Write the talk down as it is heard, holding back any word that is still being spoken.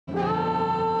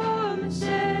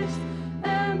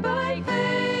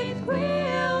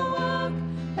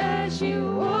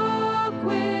you walk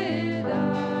with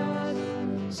us.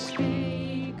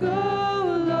 Speak,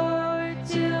 oh Lord,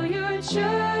 till your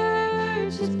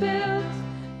church is built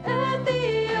and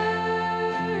the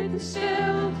earth is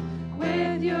filled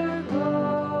with your glory.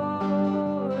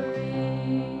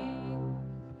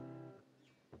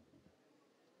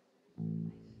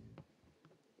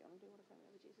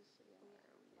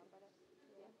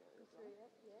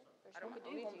 I don't know.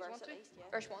 One verse at least, yeah.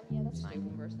 Verse 1? Yeah, that's Let's do fine.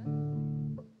 one verse then.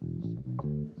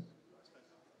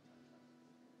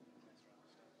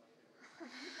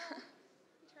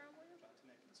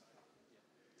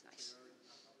 Nice.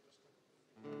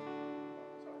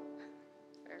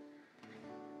 Fair.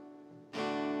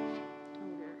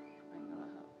 Oh dear.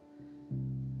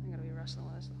 I'm gonna be wrestling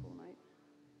with this the whole night.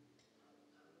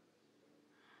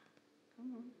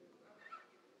 Come on.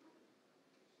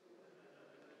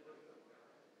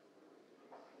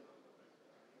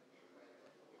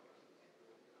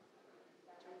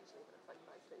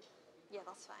 Yeah,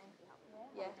 that's fine.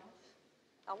 Yeah.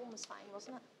 That one was fine,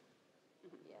 wasn't it?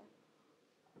 Yeah.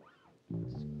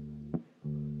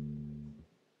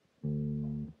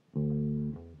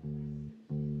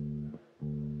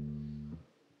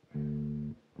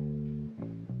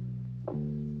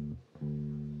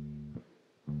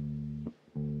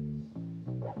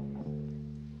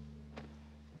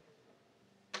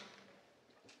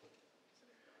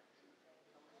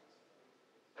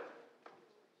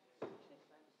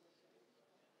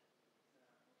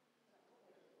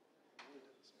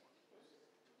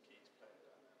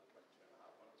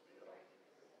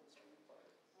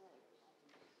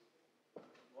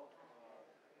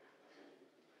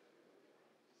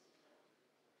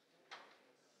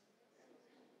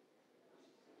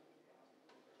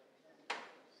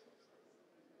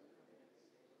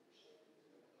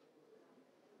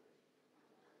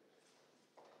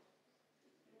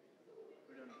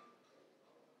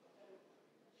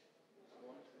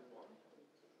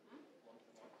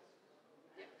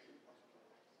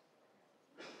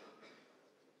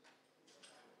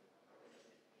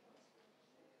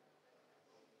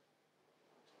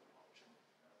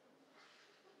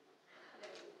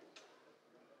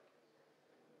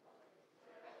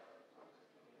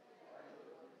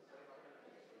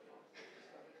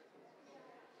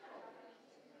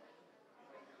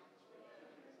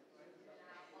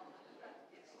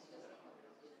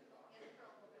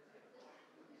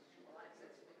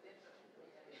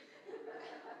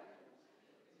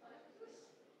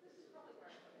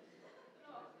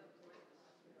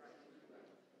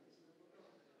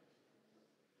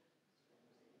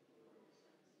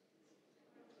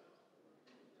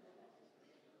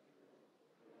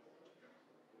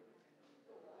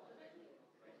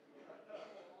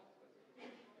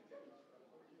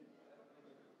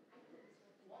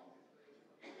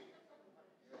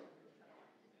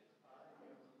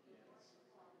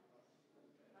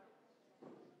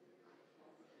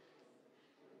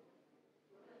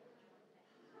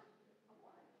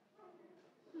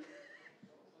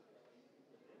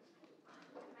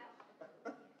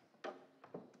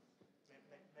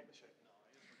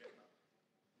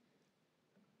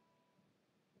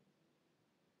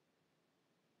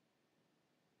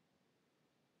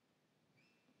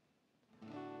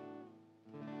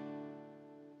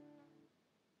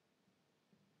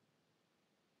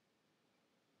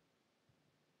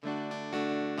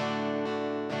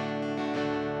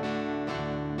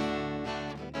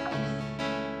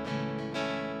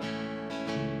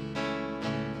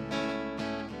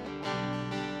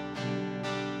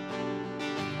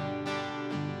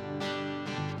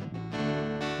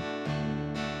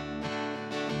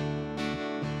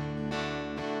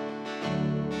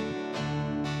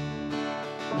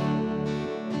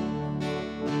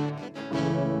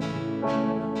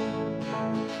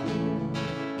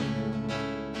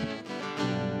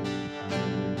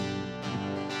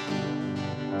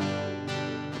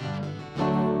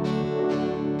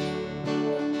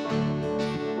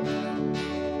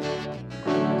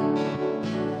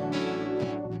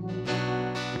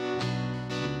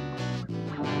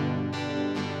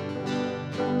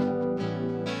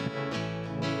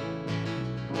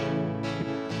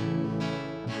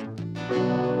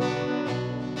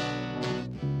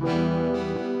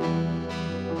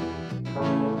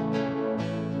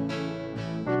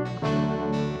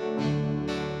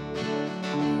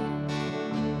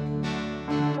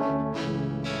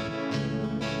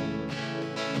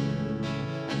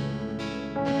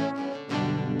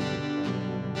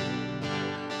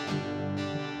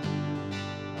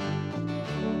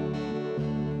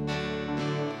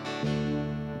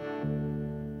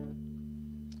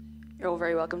 You're all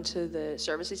very welcome to the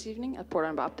service this evening at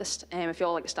Pt1 Baptist. If you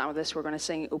all like to stand with us, we're going to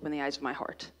sing Open the Eyes of My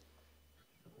Heart.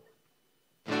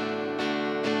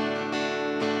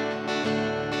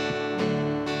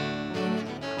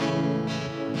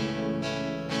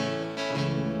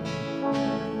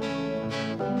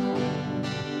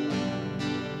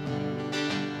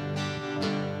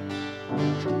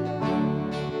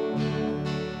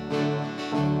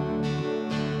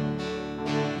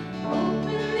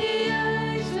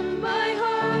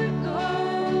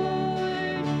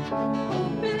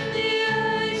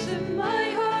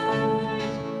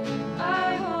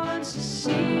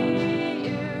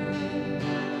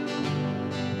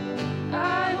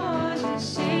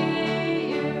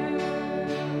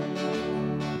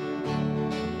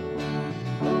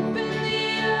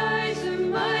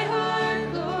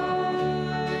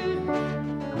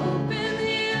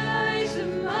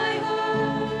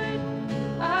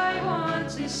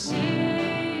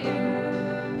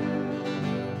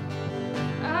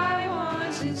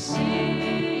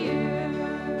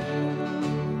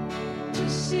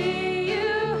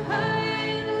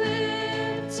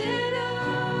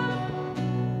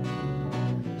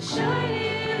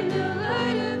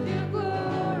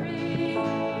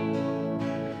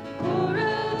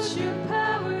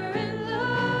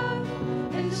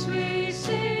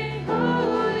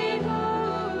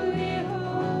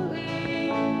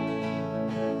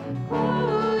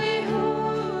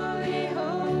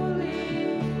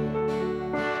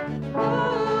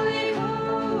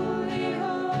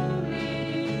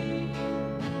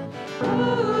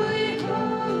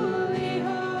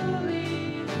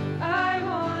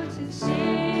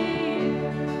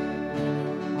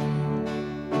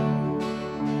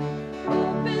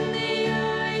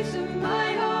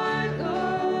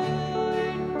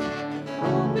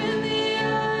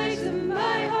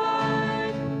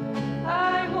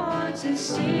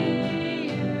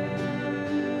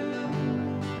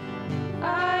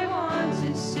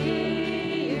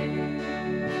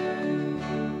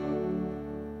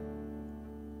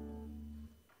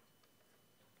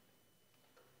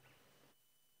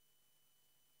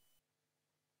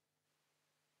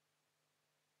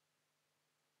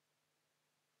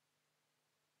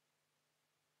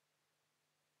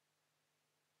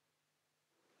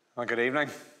 Well, good evening.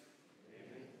 It's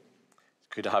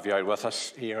good to have you out with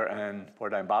us here in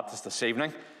Pt1 Baptist this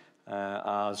evening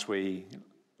as we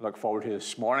look forward to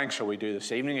this morning, so we do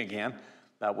this evening again,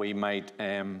 that we might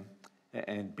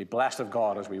be blessed of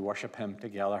God as we worship Him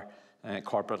together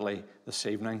corporately this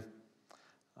evening.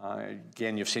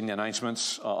 Again, you've seen the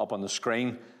announcements up on the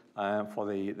screen for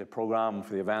the programme,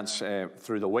 for the events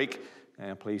through the week.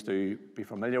 Please do be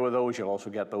familiar with those. You'll also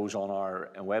get those on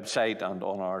our website and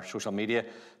on our social media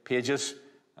pages.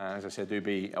 As I said, do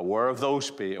be aware of those,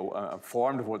 be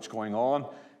informed of what's going on,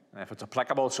 if it's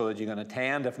applicable, so that you can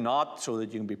attend. If not, so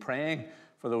that you can be praying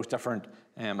for those different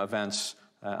events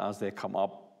as they come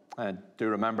up. Do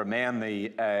remember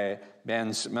the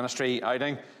men's ministry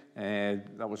outing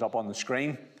that was up on the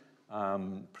screen.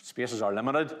 Spaces are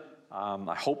limited.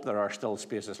 I hope there are still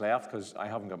spaces left, because I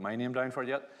haven't got my name down for it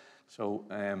yet. So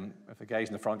if the guys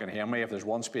in the front can hear me, if there's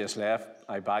one space left,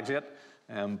 I bags it.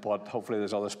 But hopefully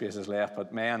there's other spaces left.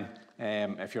 But men,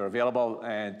 if you're available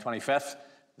 25th,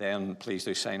 then please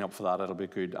do sign up for that. It'll be a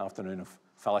good afternoon of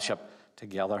fellowship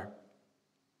together.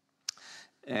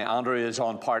 Andrew is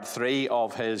on part 3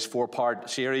 of his 4-part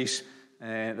series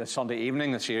this Sunday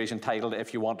evening, the series entitled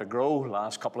If You Want to Grow.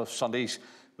 Last couple of Sundays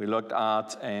we looked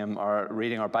at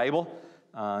reading our Bible,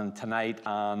 and tonight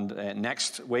and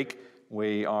next week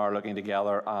we are looking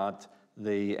together at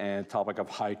the topic of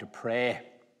how to pray.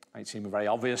 Might seem a very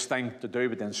obvious thing to do,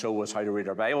 but then so is how to read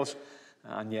our Bibles.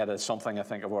 And yet it's something I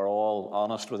think if we're all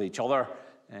honest with each other,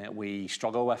 we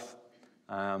struggle with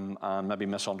and maybe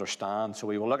misunderstand. So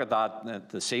we will look at that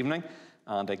this evening,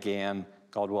 and again,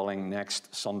 God willing,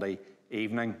 next Sunday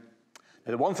evening.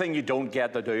 Now, the one thing you don't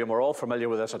get to do, and we're all familiar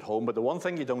with this at home, but the one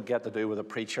thing you don't get to do with a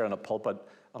preacher in a pulpit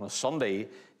on a Sunday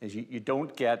is you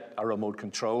don't get a remote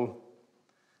control.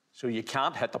 So you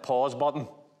can't hit the pause button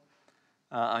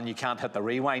and you can't hit the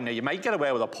rewind. Now, you might get away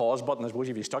with a pause button. I suppose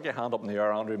if you stuck your hand up in the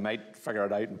air, Andrew might figure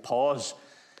it out and pause.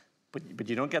 But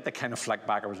you don't get the kind of flick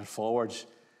backwards and forwards.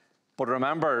 But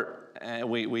remember,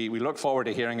 we look forward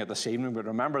to hearing it this evening, but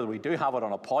remember that we do have it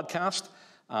on a podcast,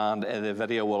 and the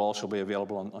video will also be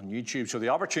available on YouTube. So the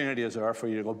opportunity is there for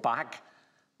you to go back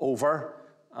over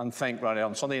and think, right,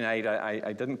 on Sunday night,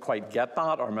 I didn't quite get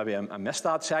that, or maybe I missed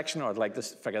that section, or I'd like to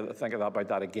think about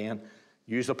that again.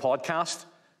 Use the podcast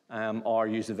or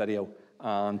use the video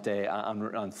and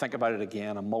think about it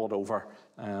again and mull it over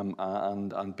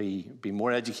and be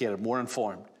more educated, more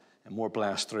informed more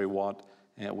blessed through what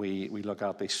we look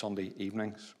at these Sunday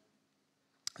evenings.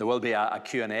 There will be a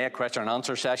Q&A, a question and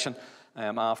answer session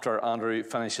after Andrew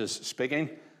finishes speaking.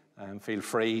 Feel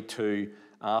free to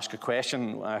ask a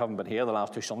question. I haven't been here the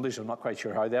last 2 Sundays, so I'm not quite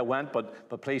sure how they went,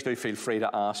 but please do feel free to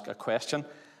ask a question.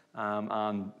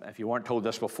 And if you weren't told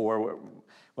this before,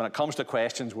 when it comes to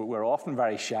questions, we're often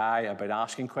very shy about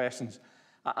asking questions.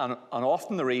 And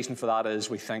often the reason for that is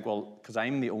we think, well, because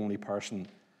I'm the only person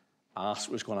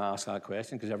was going to ask that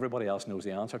question, because everybody else knows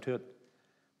the answer to it.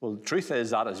 Well, the truth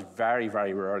is that is very,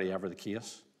 very rarely ever the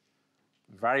case.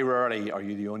 Very rarely are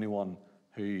you the only one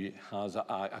who has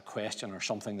a question or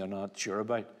something they're not sure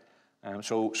about.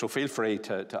 So feel free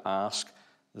to ask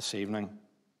this evening.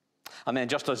 And then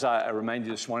just as I remind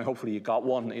you this morning, hopefully you got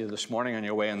one either this morning on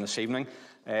your way in this evening,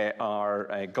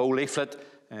 our Go leaflet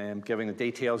giving the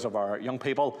details of our young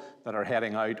people that are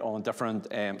heading out on different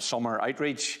summer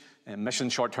outreach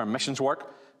and short-term missions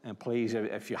work. And please,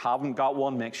 if you haven't got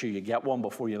one, make sure you get one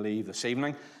before you leave this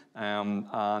evening.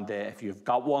 And if you've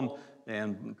got one,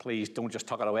 then please don't just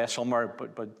tuck it away somewhere,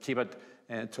 but keep it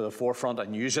to the forefront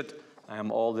and use it.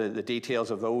 All the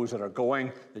details of those that are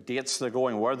going, the dates they're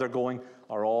going, where they're going,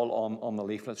 are all on the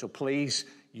leaflet. So please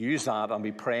use that and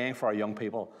be praying for our young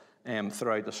people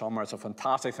throughout the summer. It's a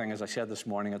fantastic thing, as I said this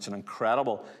morning. It's an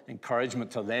incredible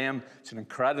encouragement to them. It's an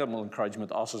incredible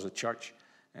encouragement to us as a church,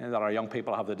 that our young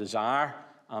people have the desire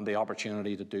and the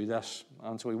opportunity to do this.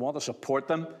 And so we want to support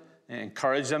them,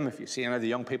 encourage them. If you see any of the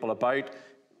young people about,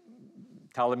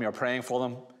 tell them you're praying for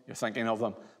them, you're thinking of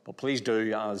them. But please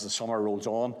do, as the summer rolls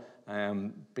on,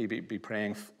 be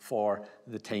praying for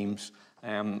the teams.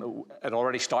 It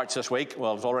already starts this week.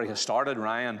 Well, it already has started.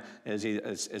 Ryan is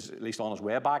at least on his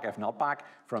way back, if not back,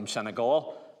 from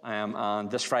Senegal.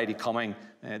 And this Friday coming,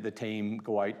 the team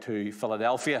go out to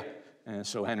Philadelphia.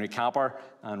 So Henry Capper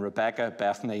and Rebecca,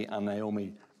 Bethany and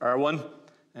Naomi Irwin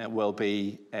will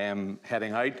be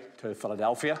heading out to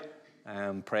Philadelphia.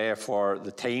 Pray for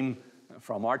the team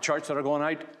from our church that are going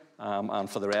out, and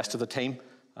for the rest of the team,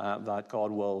 that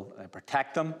God will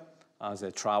protect them as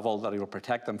they travel, that he will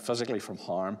protect them physically from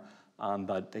harm, and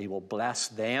that he will bless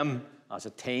them as a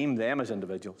team, them as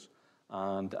individuals,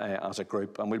 and as a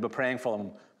group. And we'll be praying for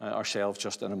them ourselves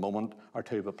just in a moment or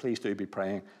two, but please do be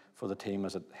praying for the team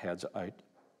as it heads out.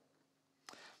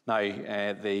 Now,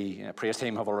 the praise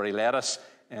team have already led us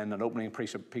in an opening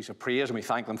piece of praise, and we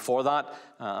thank them for that.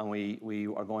 And we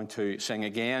are going to sing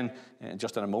again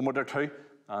just in a moment or two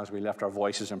as we lift our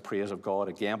voices in praise of God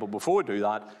again. But before we do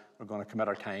that, we're going to commit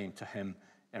our time to him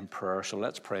in prayer. So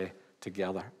let's pray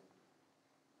together.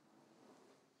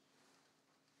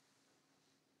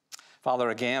 Father,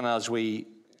 again, as we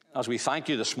thank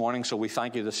you this morning, so we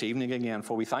thank you this evening again,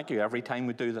 for we thank you every time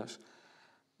we do this,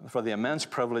 for the immense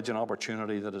privilege and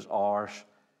opportunity that is ours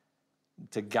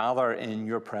to gather in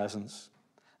your presence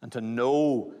and to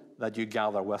know that you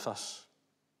gather with us.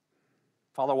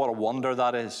 Father, what a wonder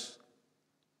that is,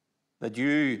 that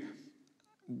you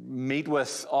meet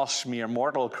with us, mere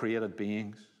mortal created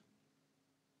beings.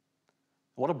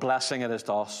 What a blessing it is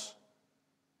to us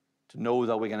to know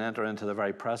that we can enter into the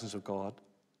very presence of God,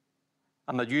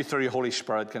 and that you, through your Holy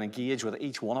Spirit, can engage with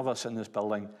each one of us in this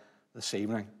building this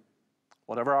evening.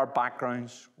 Whatever our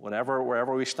backgrounds,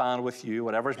 wherever we stand with you,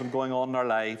 whatever's been going on in our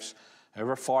lives,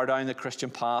 however far down the Christian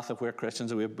path, if we're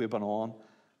Christians, that we've been on,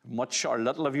 much or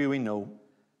little of you we know,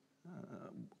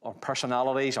 our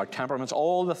personalities, our temperaments,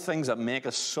 all the things that make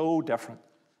us so different,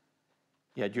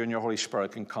 yet you and your Holy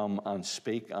Spirit can come and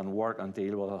speak and work and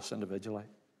deal with us individually.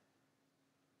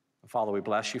 Father, we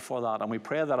bless you for that, and we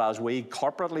pray that as we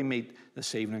corporately meet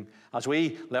this evening, as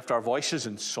we lift our voices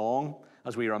in song,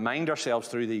 as we remind ourselves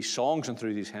through these songs and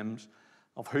through these hymns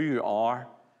of who you are,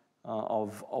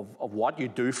 of what you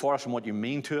do for us and what you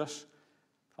mean to us,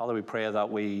 Father, we pray that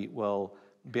we will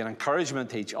be an encouragement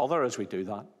to each other as we do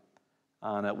that,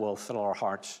 and it will fill our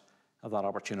hearts of that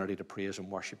opportunity to praise and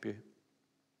worship you.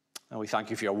 And we thank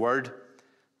you for your word.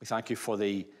 We thank you for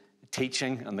the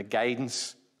teaching and the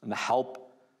guidance and the help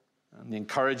and the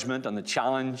encouragement and the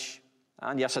challenge,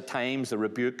 and yes, at times the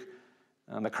rebuke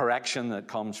and the correction that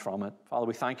comes from it. Father,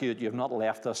 we thank you that you have not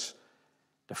left us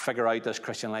to figure out this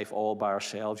Christian life all by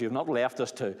ourselves. You have not left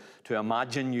us to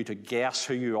imagine you, to guess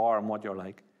who you are and what you're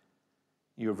like.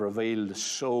 You have revealed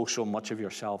so much of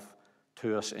yourself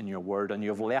to us in your word, and you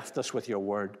have left us with your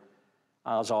word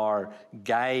as our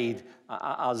guide,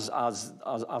 as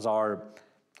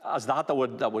that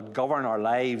would govern our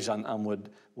lives and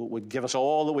would give us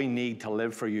all that we need to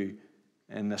live for you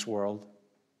in this world.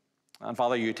 And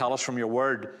Father, you tell us from your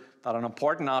word that an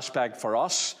important aspect for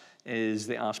us is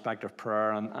the aspect of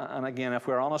prayer. And again, if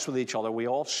we're honest with each other, we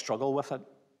all struggle with it.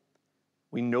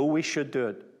 We know we should do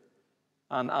it.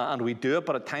 And we do it,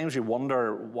 but at times we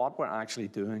wonder what we're actually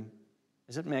doing.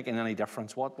 Is it making any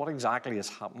difference? What exactly is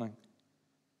happening?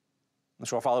 And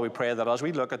so, Father, we pray that as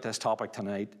we look at this topic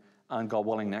tonight, and God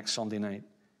willing, next Sunday night,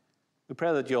 we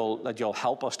pray that you'll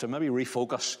help us to maybe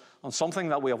refocus on something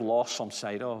that we have lost some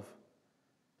sight of.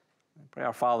 We pray,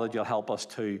 our Father, that you'll help us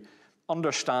to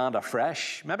understand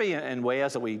afresh, maybe in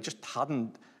ways that we just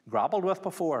hadn't grappled with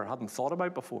before, hadn't thought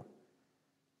about before,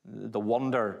 the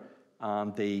wonder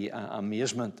and the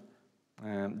amazement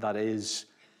that is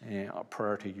a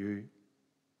prayer to you.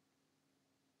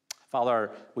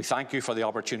 Father, we thank you for the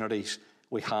opportunities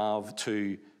we have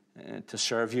to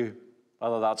serve you,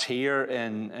 whether that's here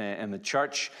in the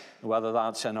church, whether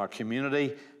that's in our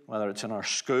community, whether it's in our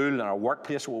school, in our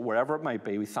workplace, wherever it might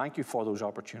be. We thank you for those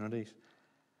opportunities.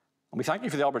 And we thank you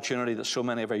for the opportunity that so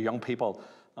many of our young people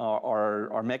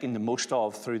are making the most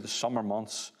of through the summer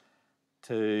months,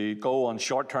 to go on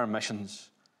short-term missions,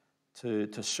 to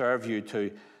serve you,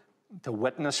 to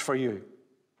witness for you,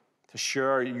 to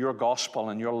share your gospel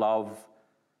and your love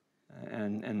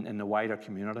in the wider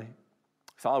community.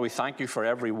 Father, we thank you for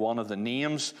every one of the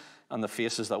names and the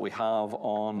faces that we have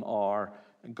on our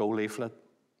Go leaflet.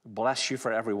 Bless you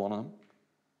for every one of them.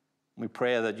 We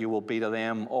pray that you will be to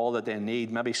them all that they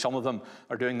need. Maybe some of them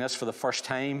are doing this for the first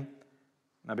time.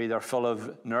 Maybe they're full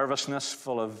of nervousness,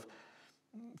 full of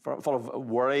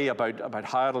worry about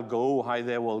how it'll go, how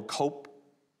they will cope.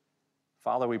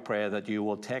 Father, we pray that you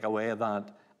will take away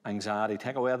that anxiety,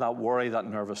 take away that worry, that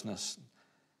nervousness.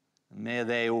 And may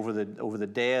they, over the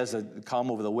days that come,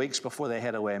 over the weeks before they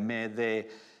head away, may they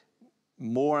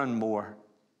more and more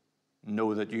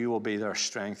know that you will be their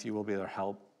strength, you will be their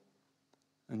help,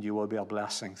 and you will be a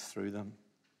blessing through them.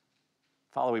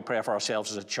 Father, we pray for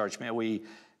ourselves as a church. May we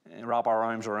wrap our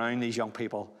arms around these young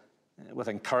people with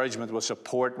encouragement, with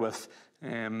support, with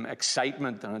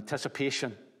excitement and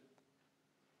anticipation.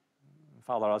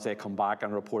 Father, as they come back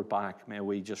and report back, may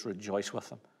we just rejoice with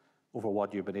them over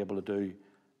what you've been able to do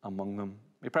among them.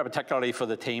 We pray particularly for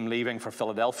the team leaving for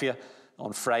Philadelphia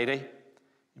on Friday.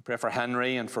 We pray for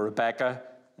Henry and for Rebecca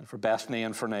and for Bethany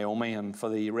and for Naomi and for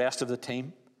the rest of the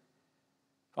team.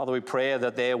 Father, we pray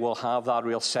that they will have that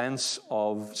real sense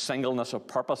of singleness of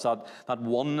purpose, that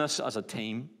oneness as a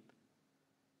team.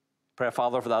 Pray,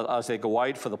 Father, for that as they go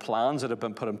out for the plans that have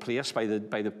been put in place by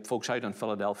the folks out in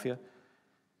Philadelphia.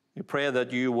 We pray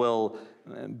that you will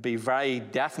be very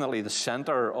definitely the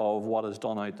center of what is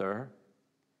done out there.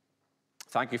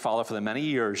 Thank you, Father, for the many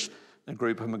years the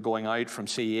group have been going out from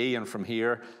CE and from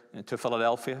here to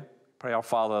Philadelphia. Pray, our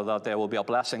Father, that there will be a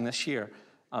blessing this year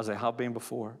as they have been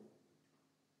before.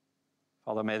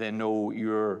 Father, may they know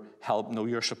your help, know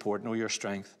your support, know your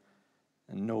strength,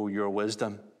 and know your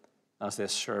wisdom as they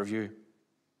serve you.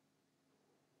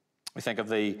 We think of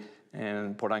the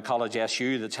Portadown College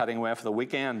SU that's heading away for the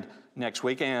weekend, next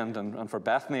weekend, and for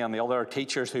Bethany and the other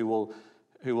teachers who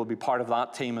will be part of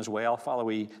that team as well. Father,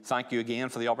 we thank you again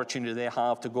for the opportunity they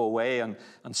have to go away and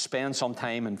spend some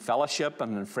time in fellowship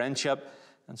and in friendship,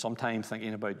 and some time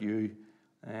thinking about you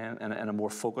in a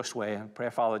more focused way. And pray,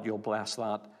 Father, that you'll bless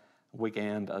that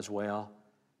weekend as well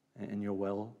in your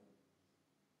will.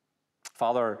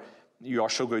 Father, you are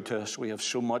so good to us. We have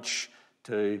so much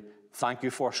to thank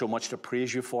you for, so much to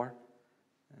praise you for.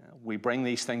 We bring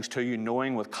these things to you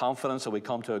knowing with confidence that we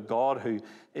come to a God who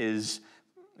is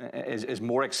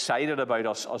more excited about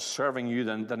us serving you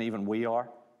than even we are.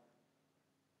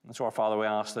 And so, our Father, we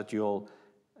ask that you'll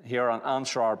hear and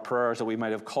answer our prayers, that we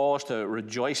might have cause to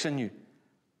rejoice in you,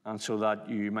 and so that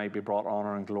you might be brought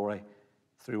honor and glory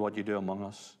through what you do among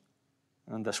us.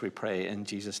 And this we pray in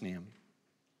Jesus' name.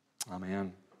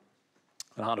 Amen.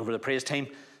 I'll hand over to the praise team.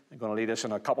 They're going to lead us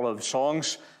in a couple of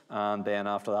songs, and then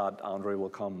after that, Andrew will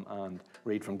come and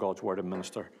read from God's Word and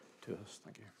minister to us.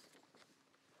 Thank you.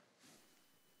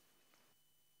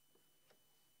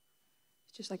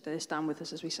 Just like to stand with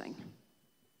us as we sing.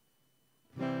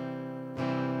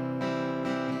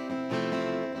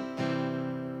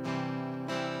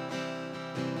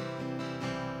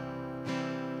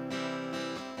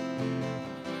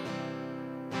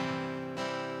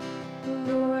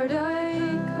 Lord,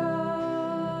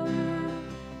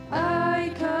 I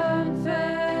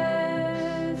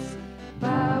confess,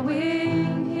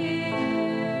 bowing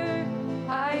here,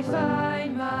 I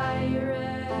find my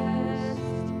rest.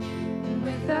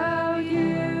 Without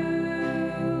you,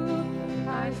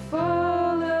 I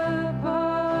fall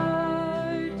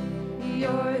apart.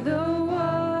 You're the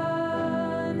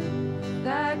one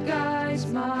that guides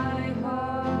my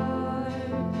heart.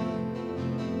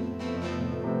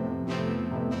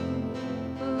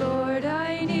 Lord,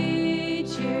 I need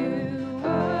you.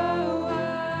 Oh,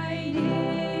 I need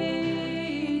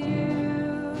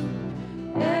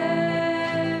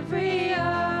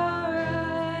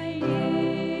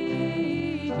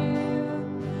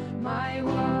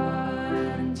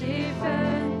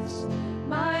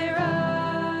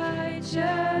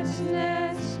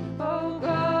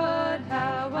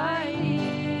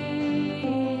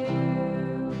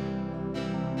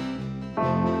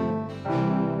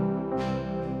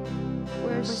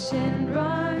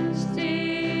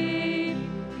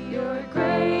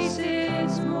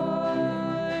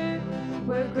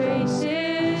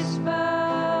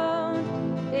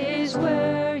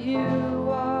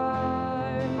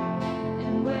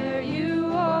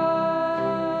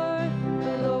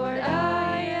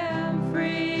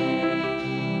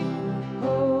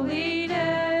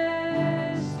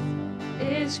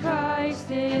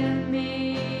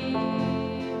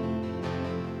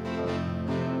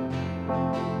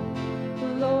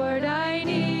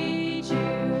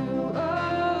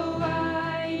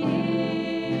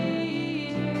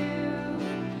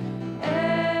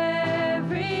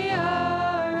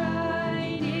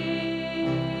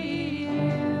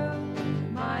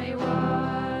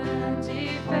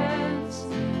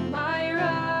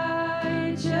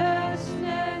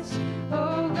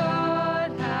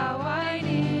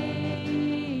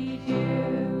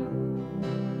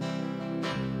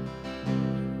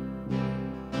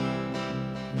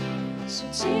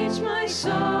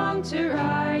song to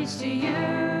rise to you.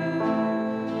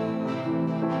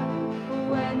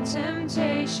 When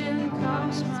temptation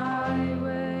comes my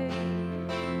way,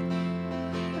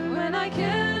 when I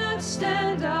cannot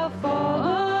stand, I'll fall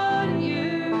on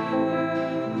you.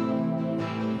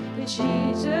 But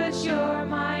Jesus, you're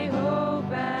my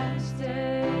hope and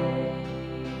stay.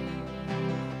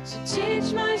 So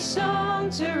teach my song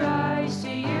to rise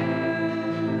to you.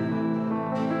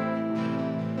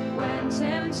 When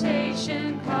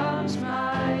temptation comes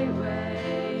my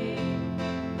way,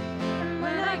 and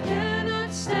when I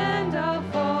cannot stand, I'll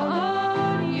fall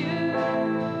on you.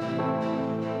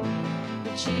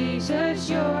 But Jesus,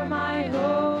 you're my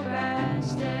hope and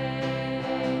stay.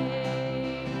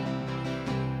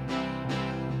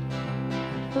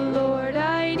 Lord,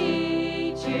 I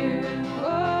need you.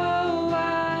 Oh,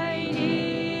 I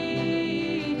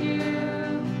need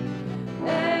you.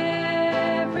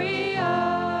 Every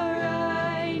hour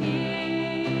I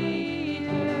need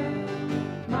you.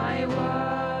 My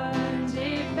one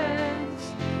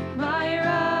defense, my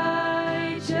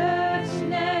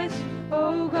righteousness.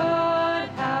 Oh God,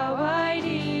 how I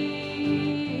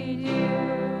need you.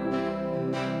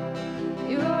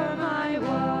 You're my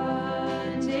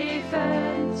one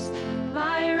defense,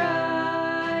 my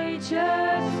righteousness.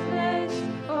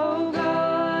 Oh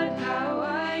God, how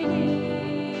I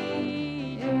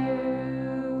need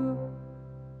you.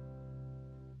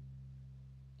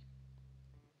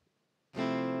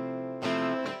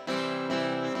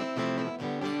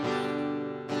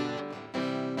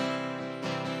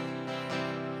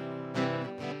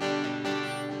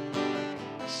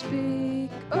 Speak,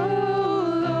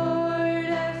 oh Lord,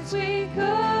 as we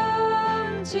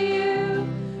come to you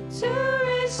to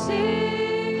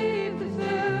receive the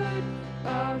food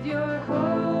of your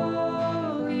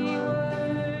holy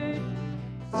word.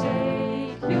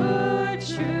 Take your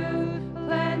truth,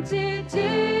 plant it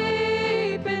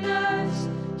deep in us,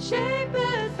 shape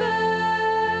and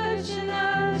fashion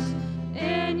us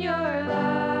in your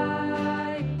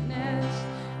likeness,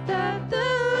 that the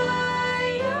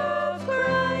light of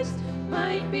Christ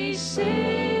might be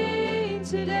seen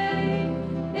today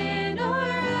in our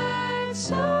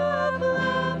acts of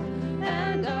love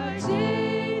and our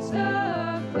deeds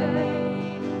of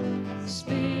faith.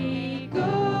 Speak,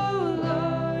 O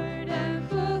Lord, and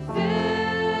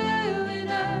fulfill in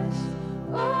us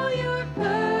all your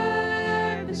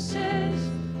purposes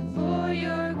for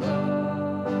your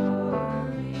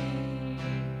glory.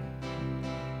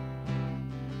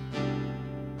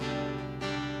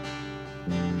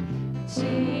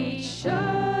 Teach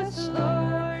us,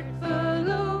 Lord,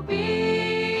 full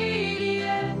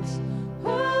obedience,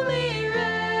 holy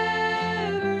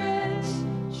reverence,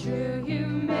 true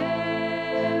humility.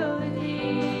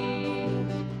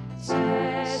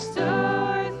 Test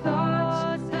our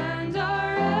thoughts and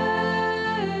our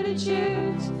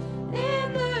attitudes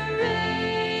in the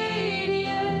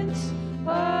radiance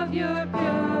of your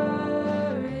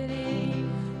purity.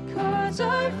 Cause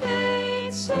our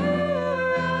faith to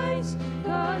rise,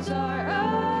 cause our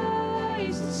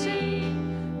eyes to see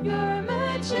your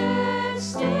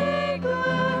majestic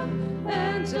love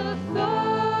and authority.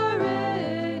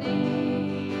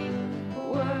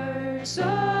 Words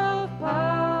of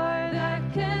power that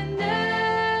can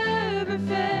never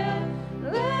fail,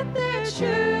 let their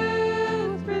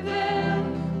truth prevail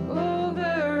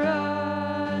over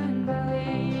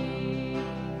unbelief.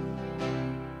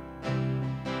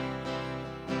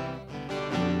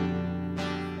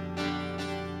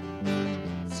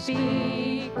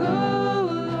 Speak, O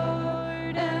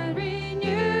Lord, and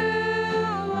renew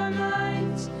our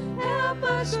minds. Help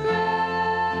us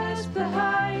grasp the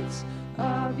heights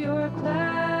of your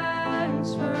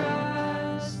plans for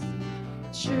us.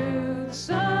 Truths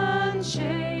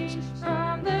unchanged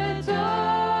from the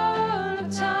dawn of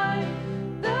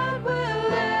time that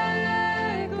will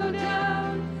echo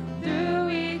down through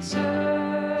eternity.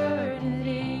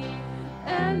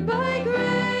 And by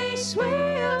grace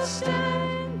we'll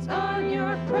stand on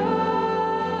your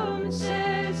promises,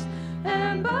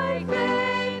 and by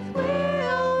faith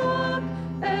we'll walk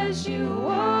as you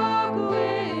walk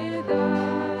with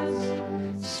us.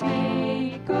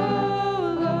 Speak,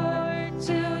 O Lord,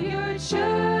 till your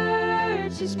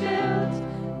church is built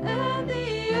and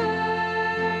the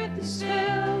earth is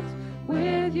filled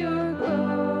with your glory.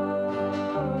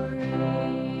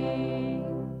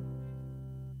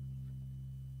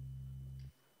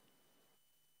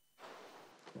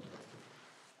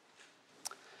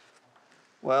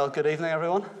 Well, good evening,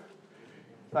 everyone.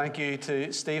 Thank you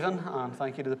to Stephen, and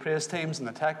thank you to the praise teams and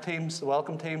the tech teams, the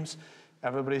welcome teams,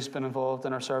 everybody's been involved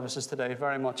in our services today.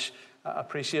 Very much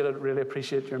appreciate it. Really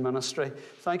appreciate your ministry.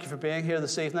 Thank you for being here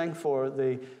this evening for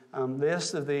the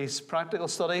latest of these practical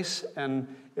studies. And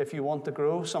if you want to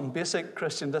grow some basic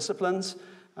Christian disciplines,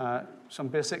 some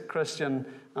basic Christian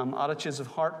attitudes of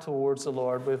heart towards the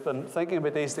Lord. We've been thinking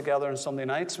about these together on Sunday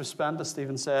nights. We spent, as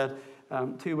Stephen said,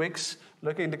 2 weeks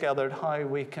looking together at how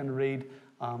we can read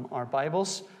our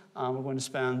Bibles. We're going to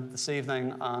spend this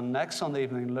evening and next Sunday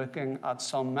evening looking at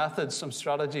some methods, some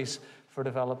strategies for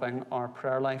developing our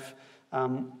prayer life.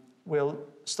 We'll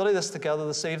study this together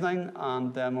this evening,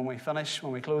 and then when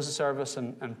we close the service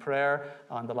in prayer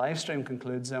and the live stream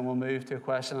concludes, then we'll move to a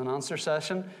question and answer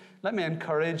session. Let me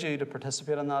encourage you to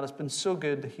participate in that. It's been so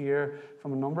good to hear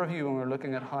from a number of you when we're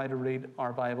looking at how to read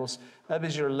our Bibles. Maybe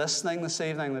as you're listening this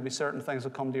evening, maybe certain things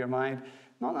will come to your mind.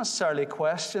 Not necessarily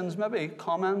questions, maybe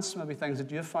comments, maybe things that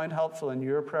you've found helpful in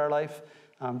your prayer life,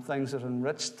 things that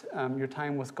enriched your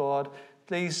time with God.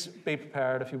 Please be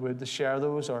prepared, if you would, to share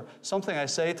those, or something I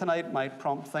say tonight might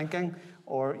prompt thinking,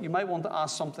 or you might want to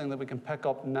ask something that we can pick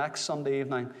up next Sunday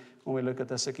evening when we look at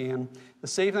this again.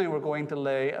 This evening we're going to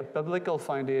lay a biblical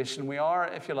foundation. We are,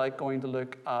 if you like, going to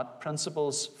look at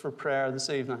principles for prayer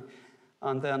this evening.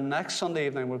 And then next Sunday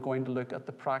evening we're going to look at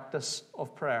the practice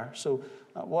of prayer. So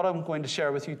what I'm going to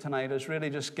share with you tonight is really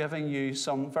just giving you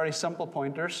some very simple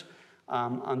pointers,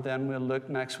 and then we'll look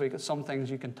next week at some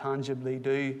things you can tangibly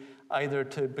do, either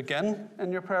to begin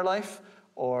in your prayer life,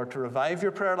 or to revive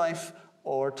your prayer life,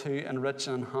 or to enrich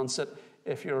and enhance it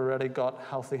if you've already got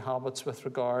healthy habits with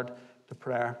regard to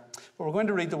prayer. But we're going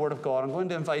to read the Word of God. I'm going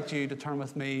to invite you to turn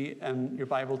with me in your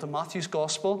Bible to Matthew's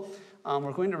Gospel.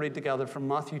 We're going to read together from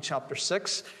Matthew chapter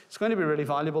 6. It's going to be really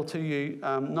valuable to you,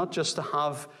 not just to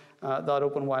have that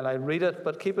open while I read it,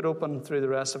 but keep it open through the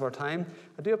rest of our time.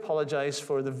 I do apologize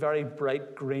for the very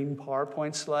bright green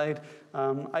PowerPoint slide.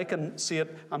 I can see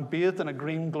it. I'm bathed in a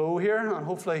green glow here, and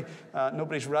hopefully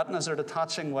nobody's retinas are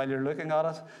detaching while you're looking at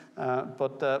it.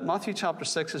 But Matthew chapter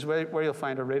 6 is where you'll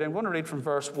find our reading. I'm going to read from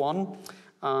verse 1,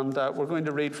 and we're going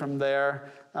to read from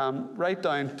there right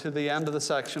down to the end of the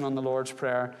section on the Lord's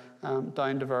Prayer,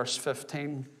 down to verse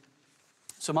 15.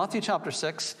 So Matthew chapter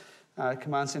 6,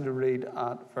 commencing to read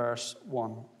at verse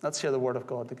 1. Let's hear the Word of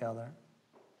God together.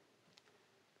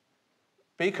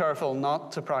 Be careful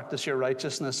not to practice your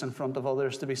righteousness in front of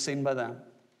others to be seen by them.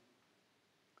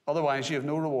 Otherwise, you have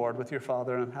no reward with your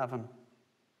Father in heaven.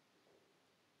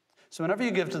 So whenever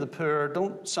you give to the poor,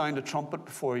 don't sound a trumpet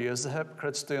before you, as the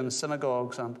hypocrites do in the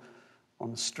synagogues and on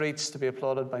the streets to be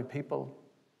applauded by people.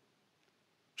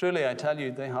 Truly, I tell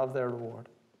you, they have their reward.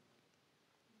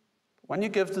 When you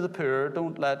give to the poor,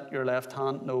 don't let your left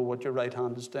hand know what your right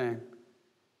hand is doing,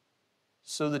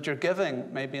 so that your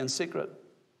giving may be in secret.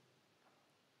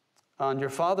 And your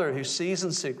Father who sees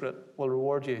in secret will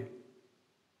reward you.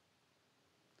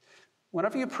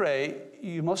 Whenever you pray,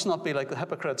 you must not be like the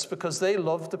hypocrites, because they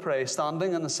love to pray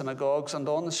standing in the synagogues and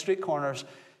on the street corners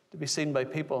to be seen by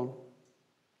people.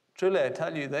 Truly, I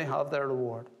tell you, they have their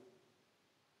reward.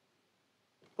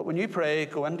 But when you pray,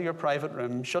 go into your private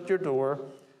room, shut your door,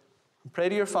 and pray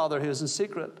to your Father who is in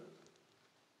secret.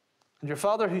 And your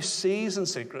Father who sees in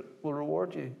secret will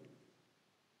reward you.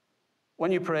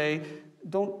 When you pray,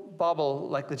 don't babble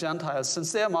like the Gentiles,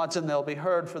 since they imagine they'll be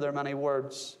heard for their many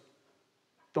words.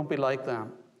 Don't be like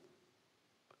them,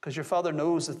 because your Father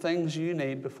knows the things you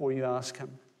need before you ask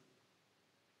Him.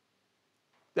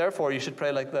 Therefore, you should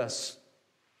pray like this.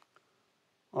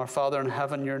 Our Father in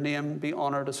heaven, your name be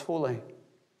honored as holy.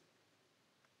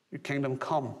 Your kingdom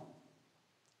come.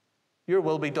 Your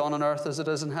will be done on earth as it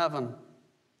is in heaven.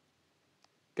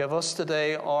 Give us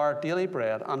today our daily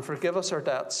bread, and forgive us our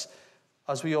debts,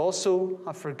 as we also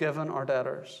have forgiven our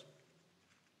debtors.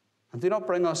 And do not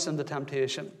bring us into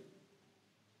temptation,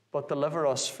 but deliver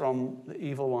us from the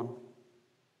evil one.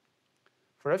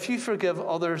 For if you forgive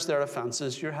others their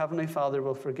offenses, your heavenly Father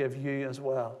will forgive you as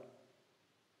well.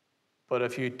 But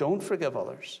if you don't forgive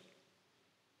others,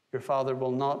 your Father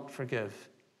will not forgive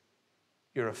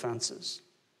your offenses.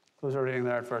 Close our reading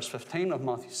there at verse 15 of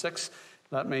Matthew 6.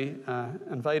 Let me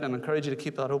invite and encourage you to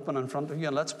keep that open in front of you.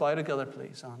 And let's bow together,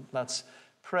 please, and let's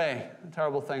pray. A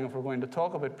terrible thing if we're going to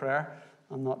talk about prayer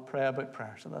and not pray about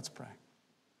prayer. So let's pray.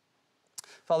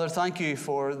 Father, thank you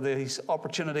for these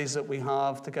opportunities that we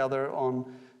have together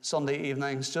on Sunday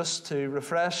evenings just to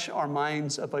refresh our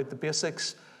minds about the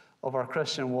basics of our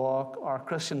Christian walk, our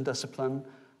Christian discipline,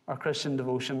 our Christian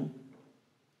devotion.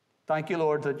 Thank you,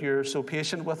 Lord, that you're so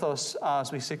patient with us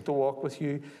as we seek to walk with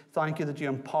you. Thank you that you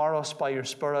empower us by your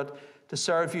Spirit to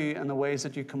serve you in the ways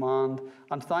that you command.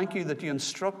 And thank you that you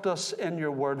instruct us in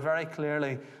your word very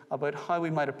clearly about how we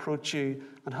might approach you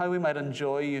and how we might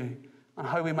enjoy you and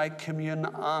how we might commune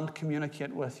and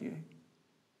communicate with you.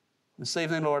 This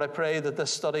evening, Lord, I pray that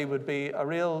this study would be a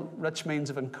real rich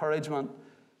means of encouragement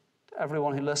to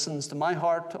everyone who listens, to my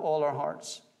heart, to all our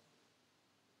hearts.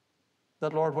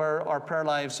 That, Lord, where our prayer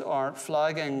lives are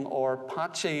flagging or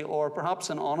patchy or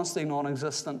perhaps in honesty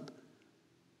non-existent,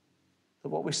 that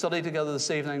what we study together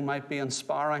this evening might be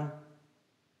inspiring,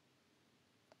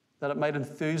 that it might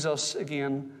enthuse us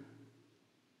again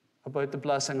about the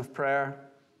blessing of prayer.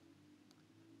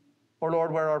 Or,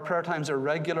 Lord, where our prayer times are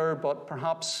regular but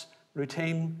perhaps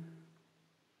routine,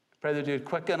 I pray that you would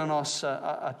quicken in us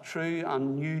a true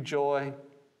and new joy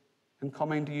in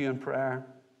coming to you in prayer.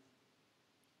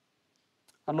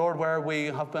 And Lord, where we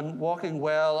have been walking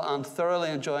well and thoroughly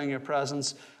enjoying your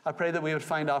presence, I pray that we would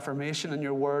find affirmation in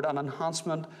your word and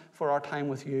enhancement for our time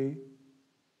with you.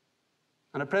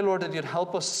 And I pray, Lord, that you'd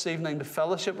help us this evening to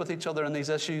fellowship with each other in these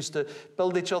issues, to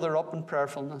build each other up in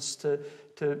prayerfulness, to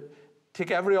take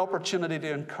every opportunity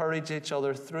to encourage each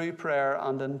other through prayer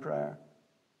and in prayer.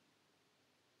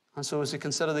 And so as we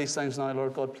consider these things now,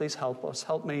 Lord God, please help us.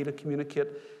 Help me to communicate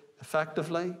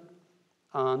effectively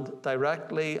and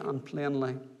directly and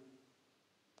plainly.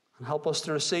 And help us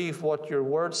to receive what your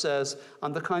word says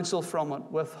and the counsel from it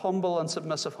with humble and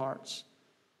submissive hearts.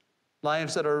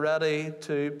 Lives that are ready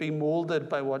to be molded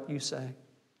by what you say.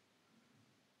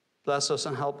 Bless us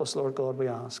and help us, Lord God, we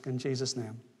ask. In Jesus'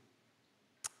 name.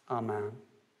 Amen.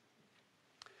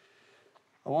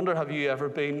 I wonder, have you ever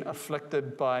been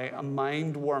afflicted by a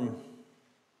mind worm?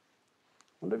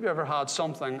 I wonder if you ever had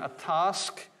something, a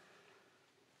task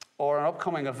or an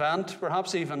upcoming event,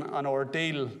 perhaps even an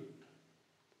ordeal.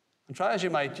 And try as you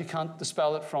might, you can't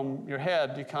dispel it from your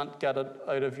head. You can't get it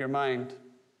out of your mind.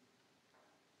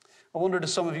 I wonder, do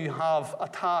some of you have a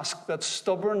task that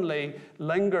stubbornly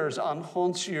lingers and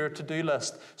haunts your to-do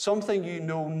list? Something you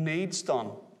know needs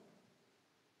done.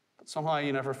 But somehow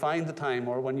you never find the time,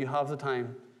 or when you have the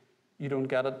time, you don't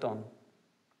get it done.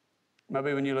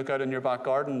 Maybe when you look out in your back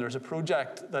garden, there's a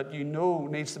project that you know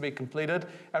needs to be completed.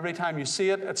 Every time you see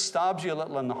it, it stabs you a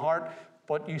little in the heart,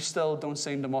 but you still don't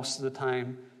seem to muster the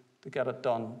time to get it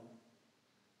done.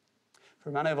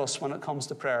 For many of us, when it comes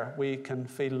to prayer, we can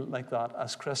feel like that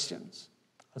as Christians.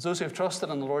 As those who have trusted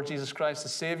in the Lord Jesus Christ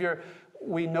as Savior,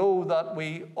 we know that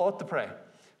we ought to pray.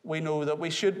 We know that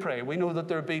we should pray. We know that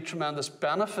there would be tremendous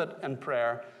benefit in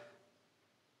prayer,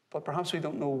 but perhaps we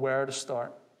don't know where to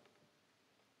start.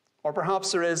 Or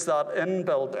perhaps there is that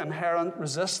inbuilt, inherent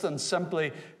resistance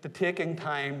simply to taking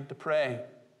time to pray.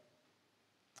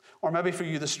 Or maybe for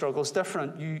you the struggle's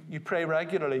different. You pray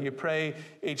regularly, you pray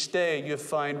each day, you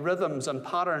find rhythms and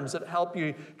patterns that help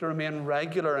you to remain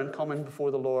regular in coming before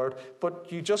the Lord,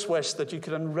 but you just wish that you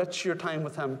could enrich your time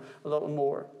with Him a little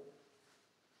more.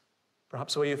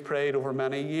 Perhaps the way you've prayed over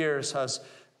many years has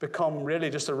become really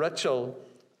just a ritual,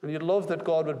 and you'd love that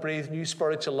God would breathe new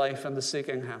spiritual life into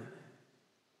seeking Him.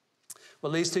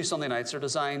 Well, these two Sunday nights are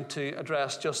designed to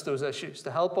address just those issues,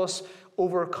 to help us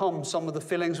overcome some of the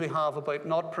feelings we have about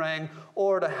not praying,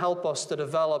 or to help us to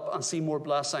develop and see more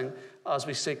blessing as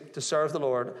we seek to serve the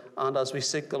Lord and as we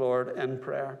seek the Lord in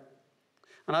prayer.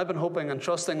 And I've been hoping and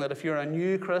trusting that if you're a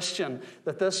new Christian,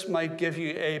 that this might give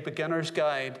you a beginner's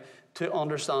guide to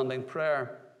understanding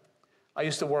prayer. I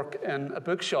used to work in a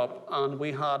bookshop, and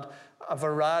we had a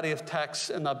variety of texts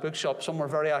in that bookshop. Some were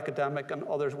very academic and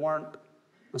others weren't.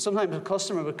 And sometimes a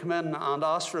customer would come in and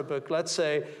ask for a book, let's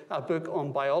say a book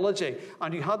on biology,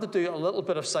 and you had to do a little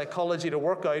bit of psychology to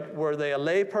work out were they a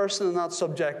lay person in that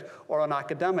subject or an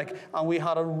academic. And we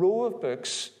had a row of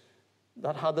books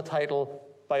that had the title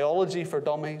Biology for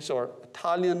Dummies or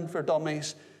Italian for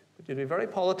Dummies. But you'd be very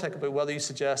politic about whether you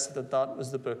suggested that that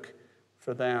was the book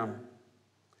for them.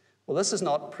 Well, this is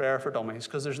not prayer for dummies,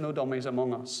 because there's no dummies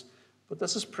among us. But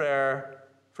this is prayer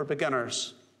for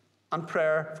beginners, and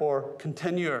prayer for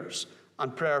continuers,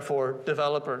 and prayer for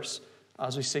developers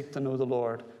as we seek to know the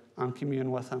Lord and commune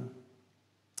with Him.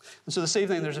 And so this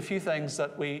evening, there's a few things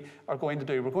that we are going to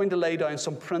do. We're going to lay down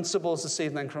some principles this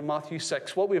evening from Matthew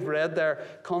 6. What we've read there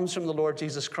comes from the Lord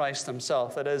Jesus Christ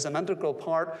Himself. It is an integral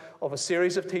part of a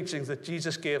series of teachings that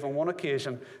Jesus gave on one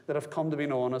occasion that have come to be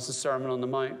known as the Sermon on the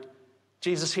Mount.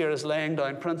 Jesus here is laying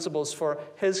down principles for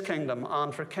His kingdom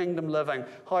and for kingdom living,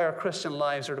 how our Christian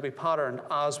lives are to be patterned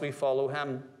as we follow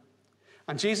Him.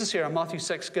 And Jesus here in Matthew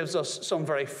 6 gives us some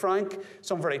very frank,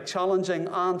 some very challenging,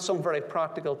 and some very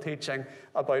practical teaching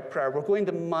about prayer. We're going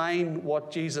to mine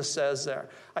what Jesus says there.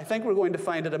 I think we're going to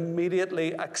find it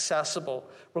immediately accessible.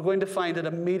 We're going to find it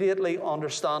immediately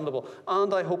understandable.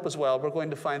 And I hope as well we're going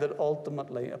to find it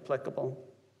ultimately applicable.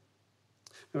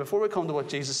 Now, before we come to what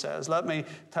Jesus says, let me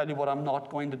tell you what I'm not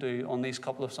going to do on these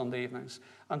couple of Sunday evenings.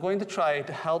 I'm going to try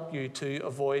to help you to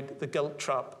avoid the guilt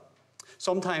trap.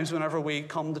 Sometimes whenever we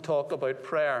come to talk about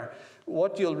prayer,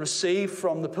 what you'll receive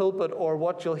from the pulpit or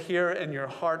what you'll hear in your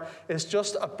heart is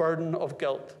just a burden of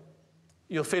guilt.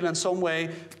 You'll feel in some way,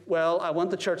 well, I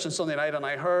went to church on Sunday night and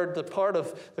I heard that part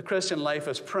of the Christian life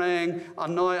is praying,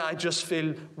 and now I just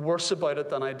feel worse about it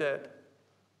than I did.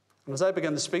 And as I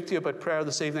begin to speak to you about prayer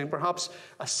this evening, perhaps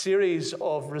a series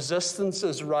of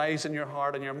resistances rise in your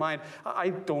heart and your mind. I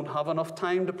don't have enough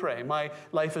time to pray. My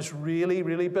life is really,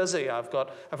 really busy. I've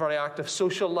got a very active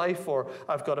social life, or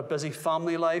I've got a busy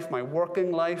family life. My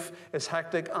working life is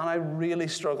hectic, and I really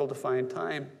struggle to find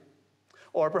time.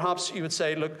 Or perhaps you would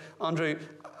say, look, Andrew,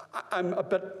 I'm a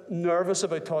bit nervous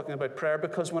about talking about prayer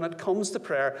because when it comes to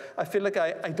prayer, I feel like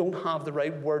I don't have the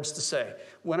right words to say.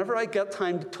 Whenever I get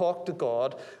time to talk to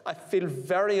God, I feel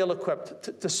very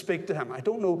ill-equipped to speak to Him. I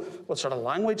don't know what sort of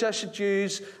language I should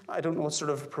use. I don't know what sort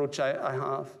of approach I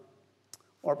have.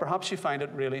 Or perhaps you find it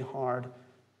really hard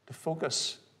to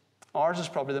focus. Ours is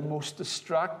probably the most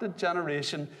distracted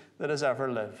generation that has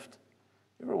ever lived.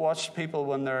 You ever watched people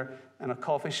when they're in a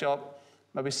coffee shop,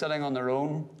 maybe sitting on their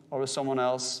own or with someone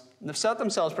else, and they've set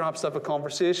themselves perhaps to have a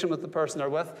conversation with the person they're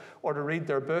with or to read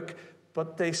their book,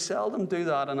 but they seldom do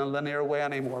that in a linear way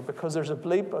anymore because there's a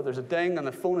bleep or there's a ding and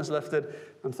the phone is lifted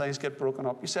and things get broken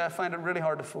up. You say, I find it really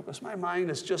hard to focus. My mind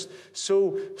is just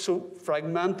so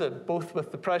fragmented, both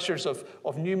with the pressures of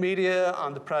new media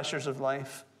and the pressures of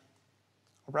life.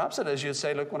 Or perhaps it is you'd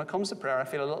say, look, when it comes to prayer, I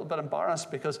feel a little bit embarrassed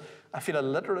because I feel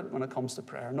illiterate when it comes to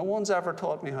prayer. No one's ever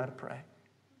taught me how to pray.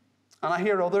 And I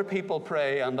hear other people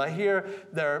pray, and I hear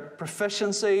their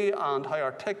proficiency and how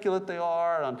articulate they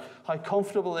are and how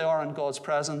comfortable they are in God's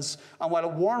presence. And while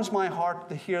it warms my heart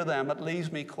to hear them, it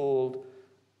leaves me cold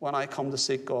when I come to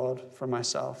seek God for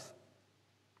myself.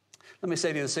 Let me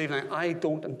say to you this evening, I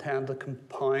don't intend to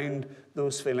compound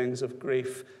those feelings of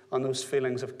grief and those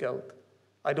feelings of guilt.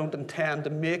 I don't intend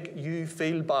to make you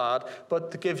feel bad,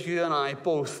 but to give you and I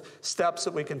both steps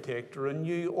that we can take to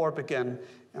renew or begin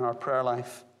in our prayer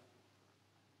life.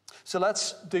 So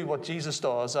let's do what Jesus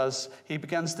does as he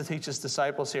begins to teach his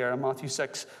disciples here in Matthew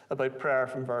 6 about prayer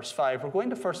from verse 5. We're going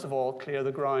to first of all clear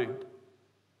the ground.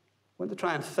 We're going to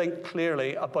try and think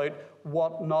clearly about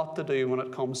what not to do when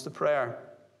it comes to prayer.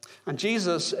 And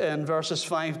Jesus in verses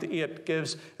 5 to 8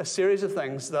 gives a series of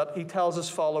things that he tells his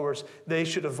followers they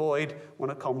should avoid when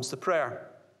it comes to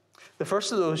prayer. The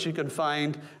first of those you can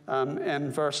find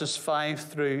in verses 5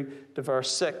 through to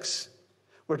verse 6.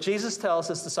 Where Jesus tells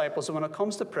his disciples that when it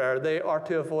comes to prayer, they are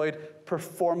to avoid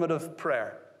performative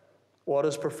prayer. What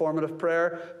is performative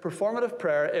prayer? Performative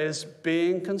prayer is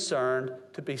being concerned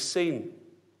to be seen.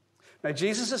 Now,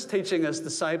 Jesus is teaching his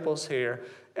disciples here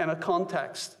in a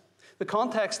context. The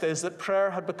context is that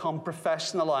prayer had become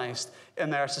professionalized in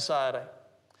their society.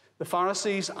 The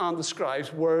Pharisees and the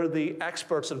scribes were the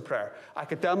experts in prayer.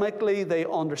 Academically, they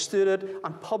understood it,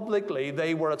 and publicly,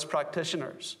 they were its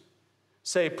practitioners.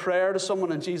 Say prayer to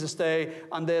someone in Jesus' day,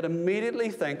 and they'd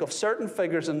immediately think of certain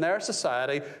figures in their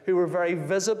society who were very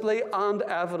visibly and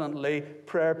evidently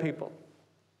prayer people.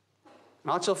 In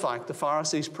actual fact, the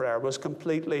Pharisees' prayer was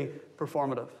completely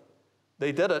performative.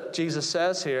 They did it, Jesus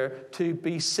says here, to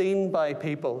be seen by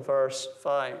people, verse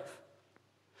 5.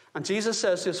 And Jesus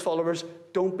says to his followers,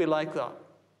 don't be like that.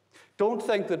 Don't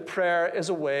think that prayer is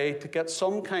a way to get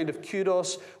some kind of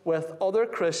kudos with other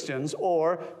Christians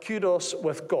or kudos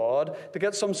with God, to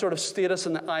get some sort of status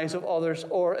in the eyes of others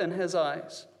or in his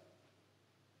eyes.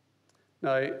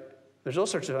 Now, there's all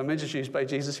sorts of images used by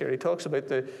Jesus here. He talks about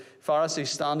the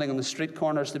Pharisees standing on the street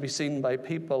corners to be seen by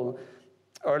people.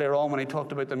 Earlier on, when he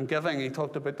talked about them giving, he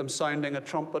talked about them sounding a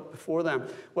trumpet before them.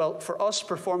 Well, for us,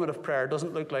 performative prayer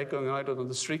doesn't look like going out on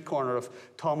the street corner of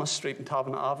Thomas Street and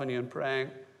Taverna Avenue and praying.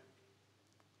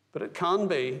 But it can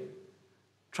be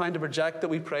trying to project that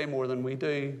we pray more than we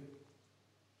do.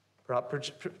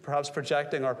 Perhaps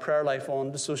projecting our prayer life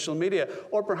onto social media.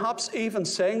 Or perhaps even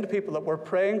saying to people that we're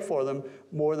praying for them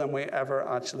more than we ever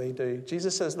actually do.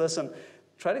 Jesus says, listen,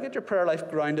 try to get your prayer life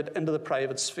grounded into the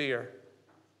private sphere.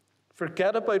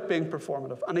 Forget about being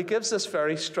performative. And he gives this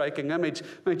very striking image.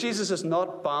 Now, Jesus is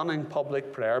not banning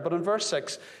public prayer, but in verse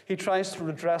 6, he tries to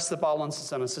redress the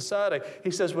balances in a society. He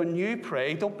says, when you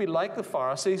pray, don't be like the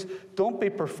Pharisees, don't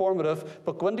be performative,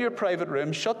 but go into your private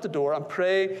room, shut the door, and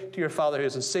pray to your Father who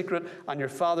is in secret, and your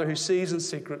Father who sees in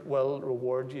secret will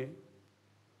reward you.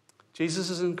 Jesus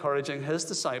is encouraging his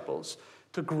disciples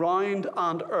to ground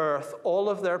and earth all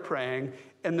of their praying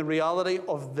in the reality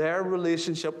of their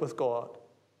relationship with God,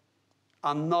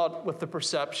 and not with the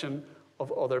perception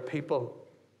of other people.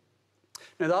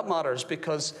 Now that matters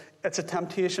because it's a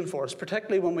temptation for us,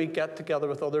 particularly when we get together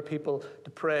with other people to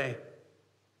pray,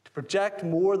 to project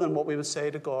more than what we would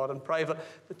say to God in private.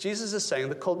 But Jesus is saying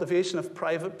the cultivation of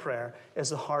private prayer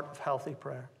is the heart of healthy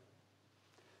prayer.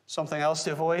 Something else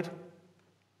to avoid,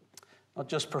 not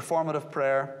just performative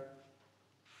prayer,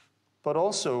 but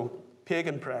also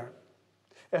pagan prayer.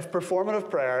 If performative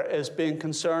prayer is being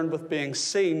concerned with being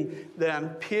seen, then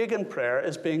pagan prayer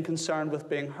is being concerned with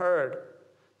being heard.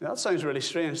 Now, that sounds really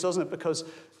strange, doesn't it? Because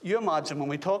you imagine when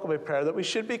we talk about prayer that we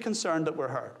should be concerned that we're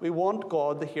heard. We want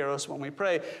God to hear us when we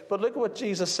pray. But look at what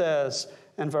Jesus says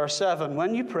in verse 7.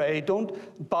 When you pray,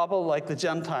 don't babble like the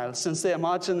Gentiles, since they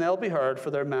imagine they'll be heard for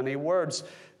their many words.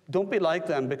 Don't be like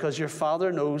them, because your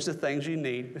Father knows the things you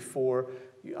need before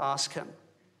you ask him.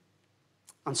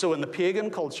 And so in the pagan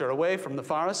culture, away from the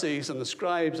Pharisees and the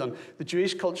scribes and the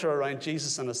Jewish culture around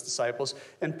Jesus and his disciples,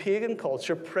 in pagan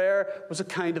culture, prayer was a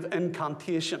kind of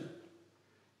incantation.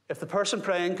 If the person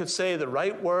praying could say the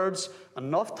right words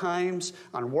enough times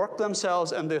and work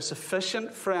themselves into a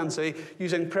sufficient frenzy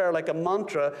using prayer like a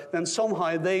mantra, then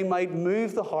somehow they might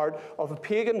move the heart of a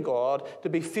pagan god to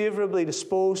be favorably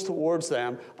disposed towards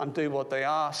them and do what they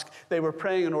ask. They were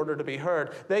praying in order to be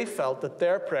heard. They felt that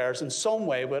their prayers in some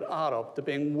way would add up to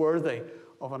being worthy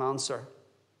of an answer.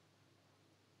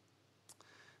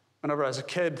 Whenever I was a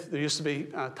kid, there used to be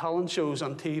talent shows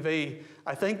on TV.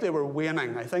 I think they were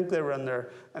waning. I think they were in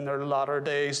their latter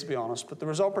days, to be honest. But there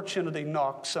was Opportunity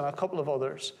Knocks and a couple of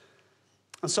others.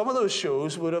 And some of those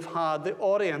shows would have had the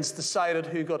audience decided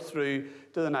who got through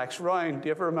to the next round. Do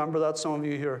you ever remember that? Some of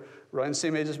you who are around the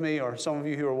same age as me, or some of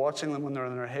you who were watching them when they were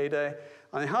in their heyday.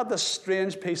 And they had this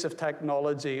strange piece of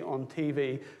technology on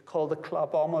TV called the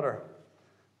clapometer.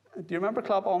 Do you remember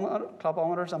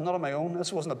clapometers? I'm not on my own.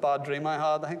 This wasn't a bad dream I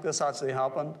had. I think this actually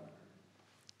happened.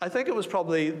 I think it was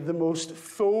probably the most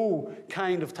faux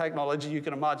kind of technology you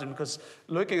can imagine, because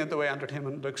looking at the way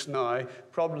entertainment looks now,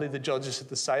 probably the judges had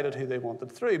decided who they wanted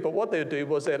through. But what they'd do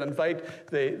was they'd invite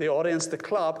the audience to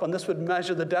clap, and this would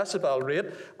measure the decibel rate,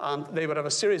 and they would have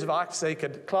a series of acts they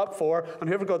could clap for, and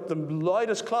whoever got the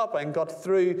loudest clapping got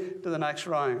through to the next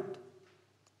round.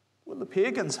 Well, the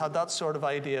pagans had that sort of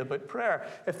idea about prayer.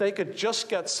 If they could just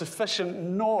get sufficient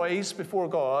noise before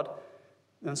God,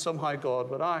 then somehow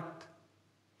God would act.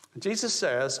 And Jesus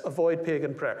says, avoid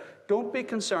pagan prayer. Don't be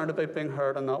concerned about being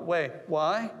heard in that way.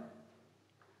 Why?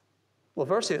 Well,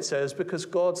 verse 8 says, because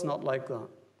God's not like that.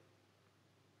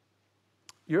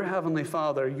 Your heavenly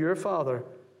Father, your Father,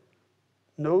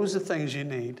 knows the things you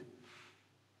need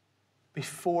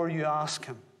before you ask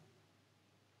him.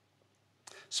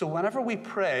 So whenever we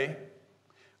pray,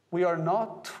 we are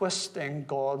not twisting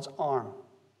God's arm.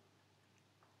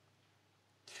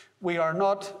 We are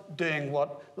not doing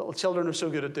what little children are so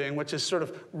good at doing, which is sort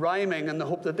of rhyming in the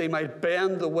hope that they might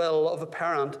bend the will of a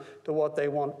parent to what they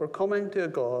want. We're coming to a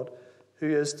God who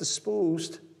is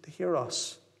disposed to hear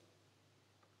us.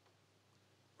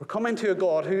 We're coming to a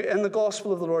God who, in the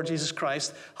gospel of the Lord Jesus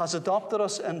Christ, has adopted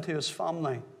us into his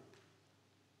family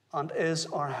and is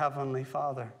our heavenly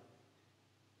Father.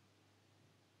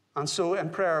 And so in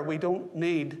prayer, we don't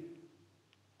need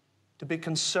to be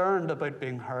concerned about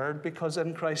being heard, because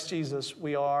in Christ Jesus,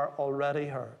 we are already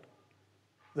heard.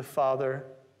 The Father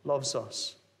loves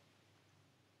us.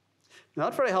 Now,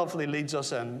 that very helpfully leads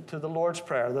us into the Lord's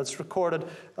Prayer that's recorded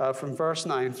from verse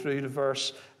 9 through to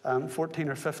verse 14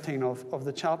 or 15 of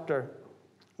the chapter.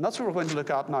 And that's what we're going to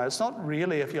look at now. It's not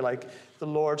really, if you like, the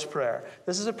Lord's Prayer.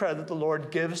 This is a prayer that the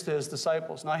Lord gives to his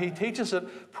disciples. Now, he teaches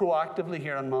it proactively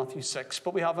here in Matthew 6,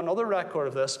 but we have another record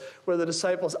of this where the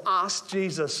disciples ask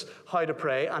Jesus how to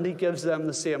pray, and he gives them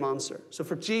the same answer. So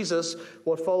for Jesus,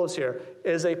 what follows here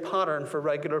is a pattern for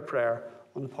regular prayer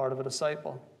on the part of a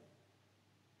disciple.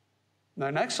 Now,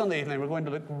 next Sunday evening, we're going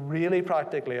to look really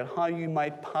practically at how you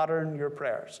might pattern your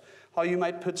prayers, how you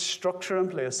might put structure in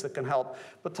place that can help.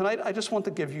 But tonight, I just want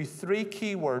to give you 3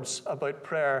 key words about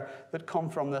prayer that come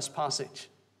from this passage.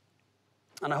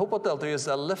 And I hope what they'll do is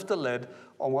they'll lift the lid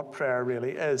on what prayer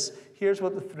really is. Here's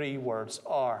what the 3 words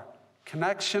are: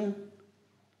 connection,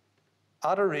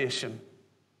 adoration,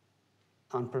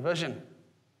 and provision.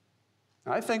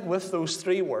 I think with those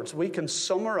 3 words, we can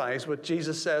summarize what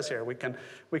Jesus says here. We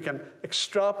can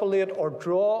extrapolate or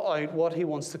draw out what he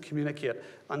wants to communicate,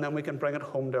 and then we can bring it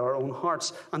home to our own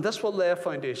hearts. And this will lay a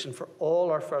foundation for all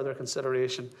our further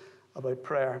consideration about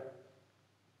prayer.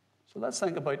 So let's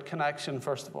think about connection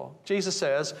first of all. Jesus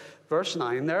says, verse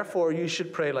 9, therefore you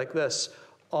should pray like this: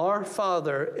 Our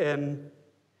Father in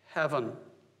heaven.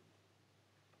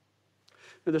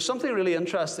 Now, there's something really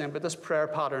interesting about this prayer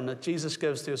pattern that Jesus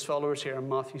gives to his followers here in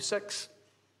Matthew 6.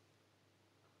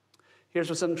 Here's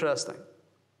what's interesting.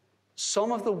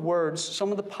 some of the words,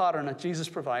 some of the pattern that Jesus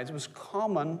provides was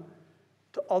common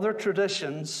to other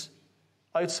traditions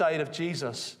outside of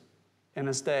Jesus in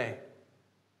his day.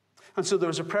 And so there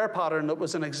was a prayer pattern that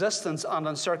was in existence and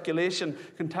in circulation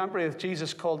contemporary with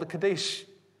Jesus called the Kaddish.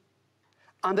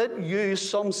 And it used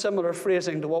some similar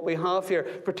phrasing to what we have here,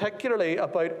 particularly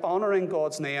about honoring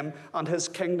God's name and his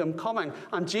kingdom coming.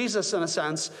 And Jesus, in a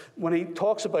sense, when he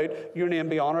talks about your name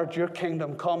be honored, your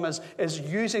kingdom come, is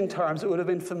using terms that would have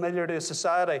been familiar to his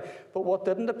society. But what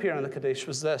didn't appear in the Kaddish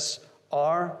was this: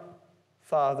 Our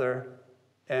Father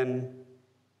in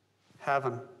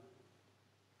heaven.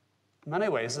 In many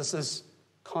ways, this is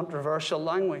controversial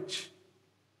language.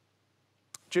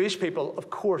 Jewish people, of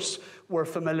course, were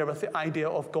familiar with the idea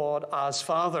of God as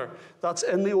Father. That's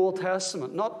in the Old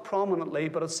Testament, not prominently,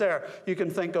 but it's there. You can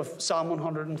think of Psalm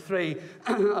 103,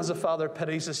 as a father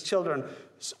pities his children,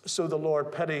 so the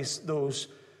Lord pities those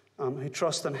who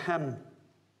trust in him.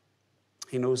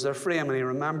 He knows their frame and he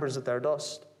remembers that they're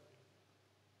dust.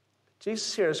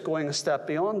 Jesus here is going a step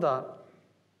beyond that.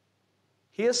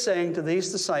 He is saying to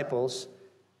these disciples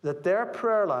that their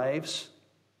prayer lives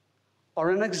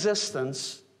are in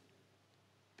existence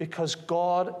because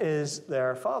God is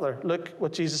their Father. Look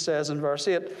what Jesus says in verse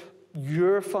 8.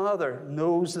 Your Father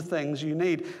knows the things you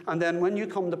need. And then when you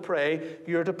come to pray,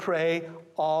 you're to pray,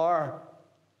 Our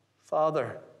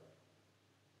Father.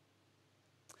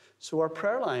 So our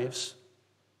prayer lives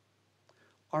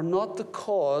are not the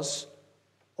cause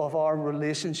of our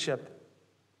relationship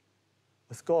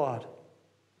with God,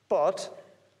 but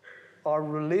our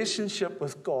relationship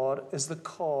with God is the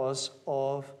cause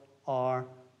of our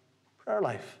prayer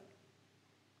life.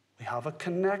 We have a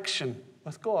connection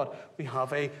with God. We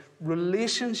have a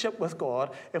relationship with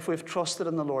God if we've trusted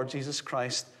in the Lord Jesus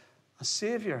Christ as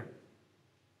Savior.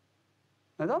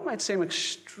 Now that might seem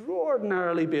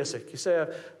extraordinarily basic. You say,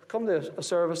 I've come to a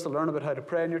service to learn about how to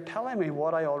pray, and you're telling me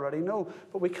what I already know,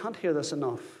 but we can't hear this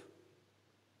enough.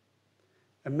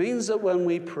 It means that when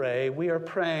we pray, we are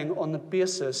praying on the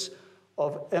basis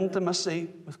of intimacy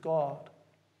with God.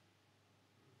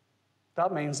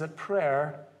 That means that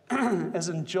prayer is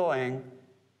enjoying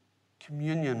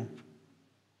communion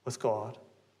with God.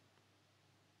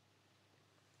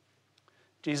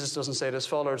 Jesus doesn't say to his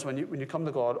followers, when you come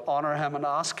to God, honor him and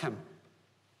ask him.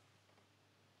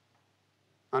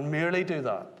 And merely do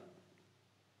that.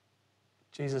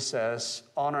 Jesus says,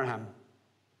 honor him,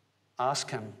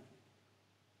 ask him,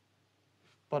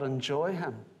 but enjoy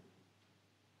him.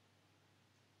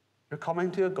 You're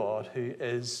coming to a God who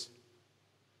is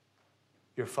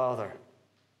your Father.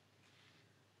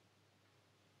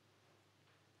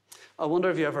 I wonder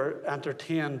if you ever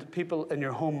entertained people in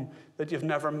your home that you've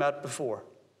never met before.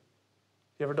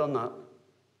 You ever done that?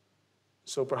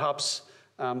 So perhaps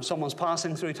someone's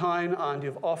passing through town and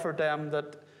you've offered them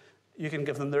that you can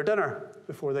give them their dinner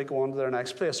before they go on to their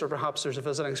next place. Or perhaps there's a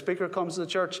visiting speaker comes to the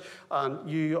church and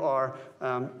you are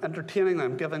entertaining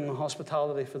them, giving them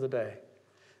hospitality for the day.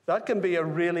 That can be a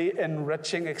really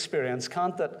enriching experience,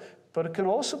 can't it? But it can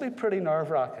also be pretty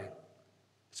nerve-wracking.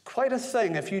 It's quite a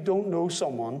thing if you don't know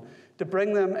someone to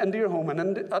bring them into your home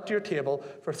and at your table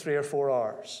for 3 or 4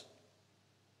 hours.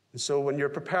 And so when you're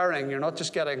preparing, you're not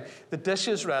just getting the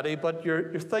dishes ready, but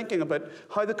you're thinking about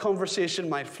how the conversation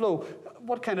might flow.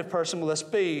 What kind of person will this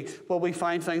be? Will we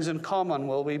find things in common?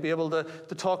 Will we be able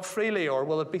to talk freely, or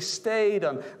will it be staid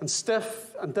and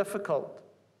stiff and difficult?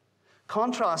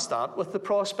 Contrast that with the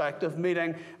prospect of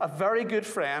meeting a very good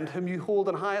friend whom you hold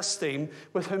in high esteem,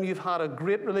 with whom you've had a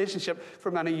great relationship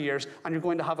for many years, and you're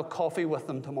going to have a coffee with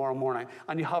them tomorrow morning,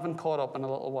 and you haven't caught up in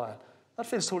a little while. That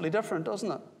feels totally different,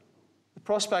 doesn't it? The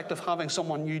prospect of having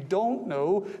someone you don't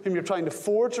know, whom you're trying to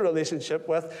forge a relationship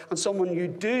with, and someone you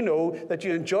do know that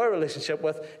you enjoy a relationship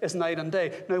with, is night and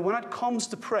day. Now, when it comes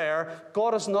to prayer,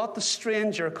 God is not the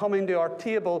stranger coming to our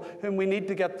table whom we need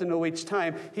to get to know each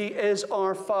time. He is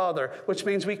our Father, which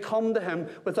means we come to him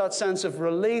with that sense of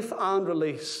relief and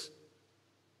release.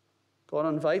 God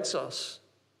invites us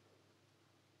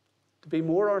to be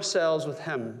more ourselves with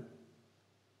him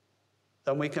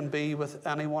than we can be with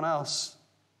anyone else.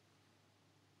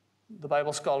 The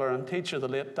Bible scholar and teacher, the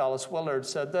late Dallas Willard,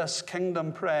 said this: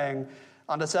 kingdom praying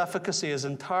and its efficacy is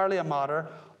entirely a matter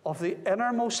of the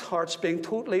innermost hearts being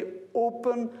totally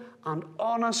open and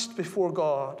honest before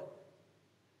God.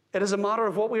 It is a matter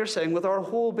of what we are saying with our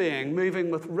whole being, moving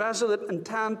with resolute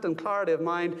intent and clarity of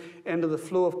mind into the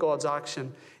flow of God's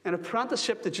action. In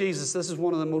apprenticeship to Jesus, this is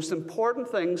one of the most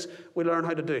important things we learn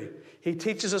how to do. He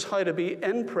teaches us how to be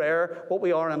in prayer what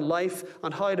we are in life,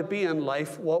 and how to be in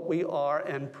life what we are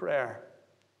in prayer.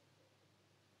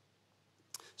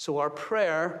 So our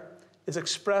prayer is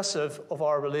expressive of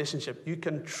our relationship. You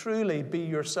can truly be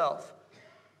yourself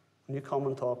when you come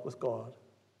and talk with God.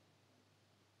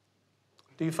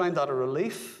 Do you find that a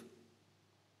relief?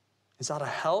 Is that a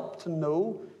help to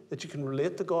know that you can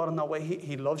relate to God in that way?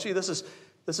 He loves you. This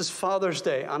is Father's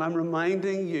Day, and I'm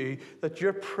reminding you that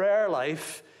your prayer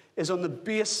life is on the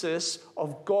basis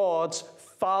of God's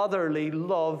fatherly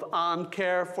love and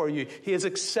care for you. He has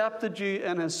accepted you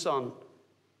in his Son,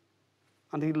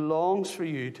 and he longs for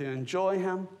you to enjoy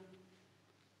him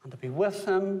and to be with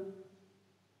him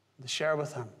and to share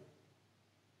with him.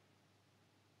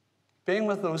 Being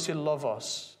with those who love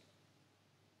us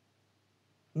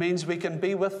means we can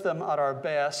be with them at our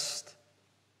best,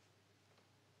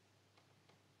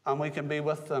 and we can be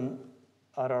with them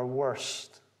at our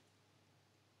worst.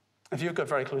 If you've got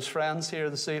very close friends here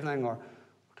this evening or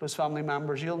close family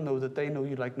members, you'll know that they know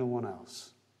you like no one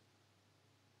else.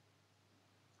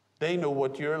 They know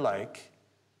what you're like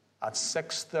at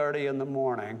 6:30 in the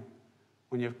morning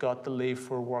when you've got to leave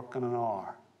for work in an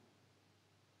hour.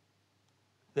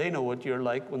 They know what you're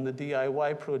like when the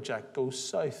DIY project goes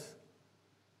south,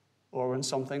 or when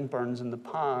something burns in the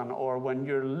pan, or when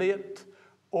you're late,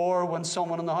 or when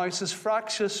someone in the house is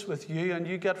fractious with you and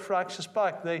you get fractious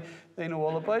back. They know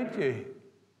all about you.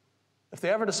 If they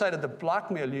ever decided to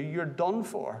blackmail you, you're done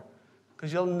for,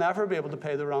 because you'll never be able to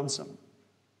pay the ransom.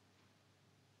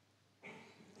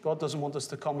 God doesn't want us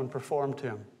to come and perform to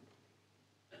him.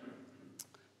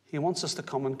 He wants us to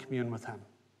come and commune with him.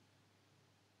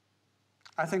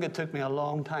 I think it took me a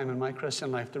long time in my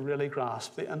Christian life to really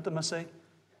grasp the intimacy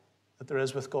that there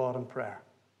is with God in prayer.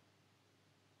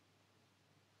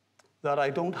 That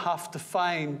I don't have to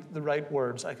find the right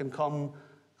words. I can come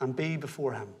and be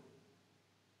before him.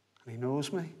 And he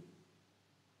knows me.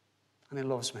 And he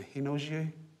loves me. He knows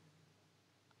you.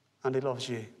 And he loves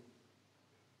you.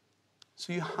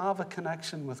 So you have a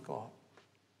connection with God.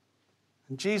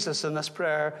 And Jesus in this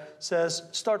prayer says,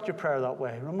 start your prayer that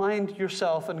way. Remind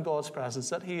yourself in God's presence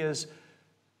that he is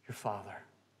your Father.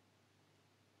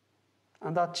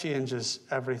 And that changes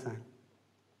everything.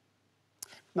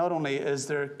 Not only is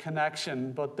there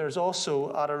connection, but there's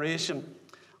also adoration.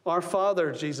 Our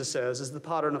Father, Jesus says, is the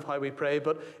pattern of how we pray,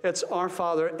 but it's our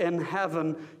Father in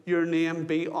heaven, your name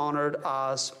be honored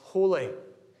as holy.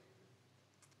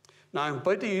 Now, I'm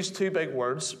about to use two big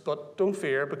words, but don't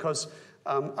fear, because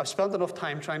I've spent enough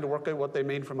time trying to work out what they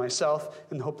mean for myself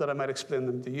in the hope that I might explain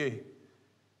them to you.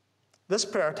 This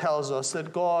prayer tells us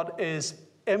that God is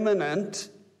immanent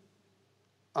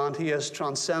and he is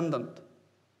transcendent.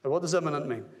 Now, what does immanent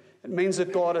mean? It means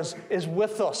that God is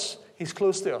with us. He's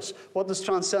close to us. What does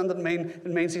transcendent mean? It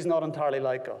means he's not entirely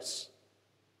like us.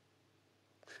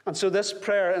 And so this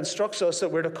prayer instructs us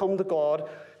that we're to come to God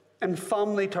in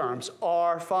family terms.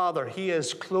 Our Father. He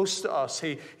is close to us.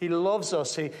 He loves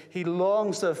us. He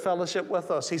longs to have fellowship with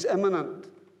us. He's immanent.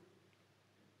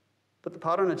 But the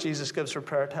pattern that Jesus gives for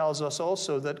prayer tells us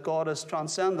also that God is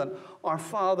transcendent. Our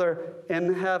Father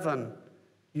in heaven,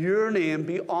 your name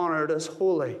be honored as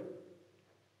holy.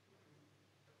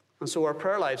 And so our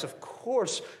prayer lives, of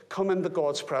course, come into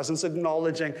God's presence,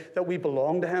 acknowledging that we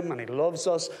belong to him and he loves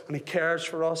us and he cares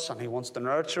for us and he wants to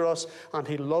nurture us and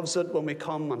he loves it when we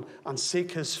come and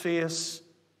seek his face.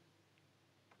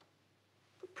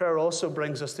 But prayer also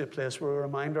brings us to a place where we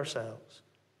remind ourselves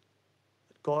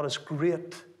that God is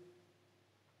great.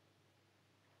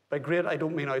 By great, I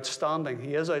don't mean outstanding.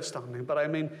 He is outstanding, but I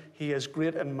mean he is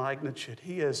great in magnitude.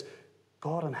 He is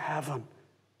God in heaven.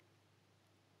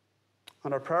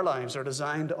 And our prayer lives are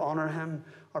designed to honor him.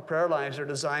 Our prayer lives are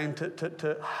designed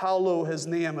to hallow his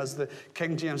name, as the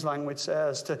King James language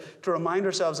says, to remind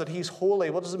ourselves that he's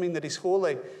holy. What does it mean that he's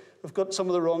holy? We've got some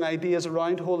of the wrong ideas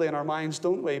around holy in our minds,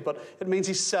 don't we? But it means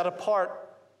he's set apart.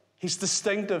 He's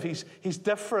distinctive. He's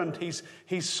different.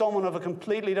 He's someone of a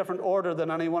completely different order than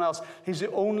anyone else. He's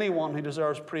the only one who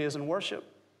deserves praise and worship.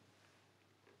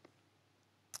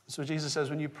 So Jesus says,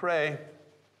 when you pray,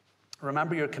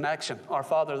 remember your connection. Our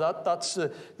Father, that's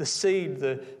the seed,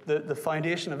 the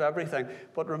foundation of everything.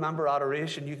 But remember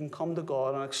adoration. You can come to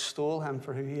God and extol him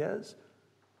for who he is.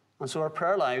 And so our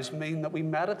prayer lives mean that we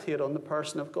meditate on the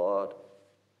person of God.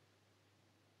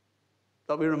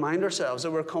 That we remind ourselves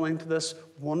that we're coming to this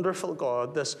wonderful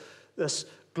God, this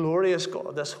glorious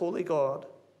God, this holy God.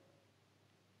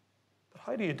 But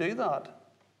how do you do that?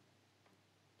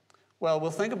 Well,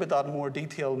 we'll think about that in more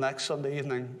detail next Sunday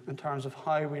evening in terms of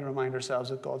how we remind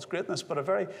ourselves of God's greatness. But a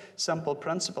very simple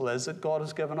principle is that God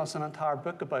has given us an entire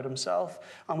book about himself.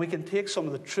 And we can take some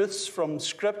of the truths from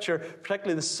Scripture,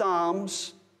 particularly the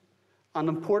Psalms, and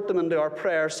import them into our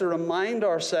prayers to remind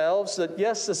ourselves that,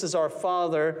 yes, this is our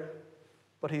Father,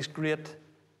 but he's great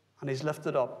and he's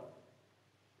lifted up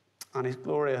and he's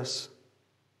glorious.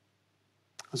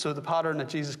 And so the pattern that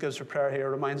Jesus gives for prayer here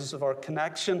reminds us of our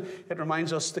connection. It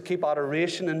reminds us to keep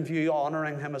adoration in view,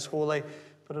 honoring him as holy.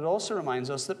 But it also reminds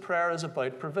us that prayer is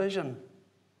about provision.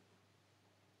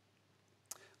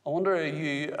 I wonder, are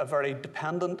you a very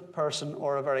dependent person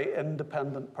or a very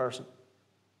independent person?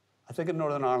 I think in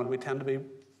Northern Ireland we tend to be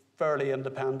fairly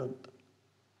independent.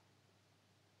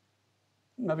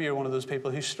 Maybe you're one of those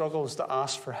people who struggles to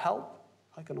ask for help.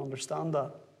 I can understand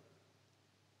that.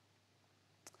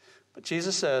 But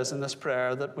Jesus says in this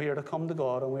prayer that we are to come to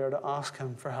God and we are to ask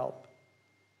him for help.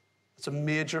 It's a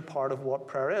major part of what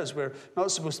prayer is. We're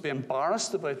not supposed to be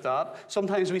embarrassed about that.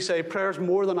 Sometimes we say prayer is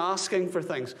more than asking for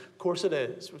things. Of course it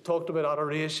is. We've talked about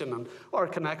adoration and our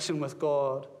connection with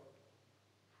God.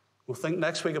 We'll think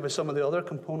next week about some of the other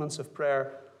components of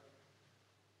prayer.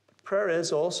 But prayer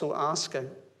is also asking.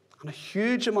 And a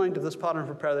huge amount of this pattern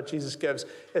for prayer that Jesus gives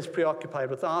is preoccupied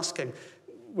with asking.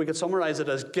 We could summarize it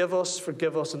as give us,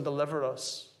 forgive us, and deliver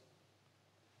us.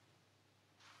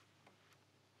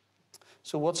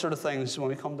 So what sort of things, when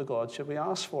we come to God, should we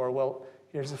ask for? Well,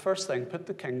 here's the first thing. Put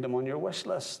the kingdom on your wish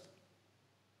list. Do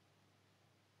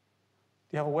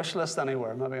you have a wish list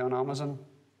anywhere? Maybe on Amazon?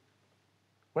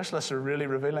 Wish lists are really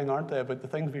revealing, aren't they, about the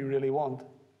things we really want?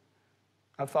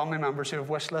 I have family members who have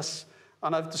wish lists,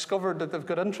 and I've discovered that they've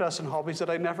got interests and hobbies that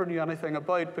I never knew anything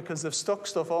about because they've stuck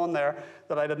stuff on there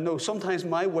that I didn't know. Sometimes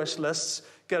my wish lists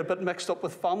get a bit mixed up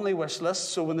with family wish lists,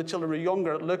 so when the children were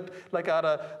younger, it looked like I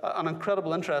had an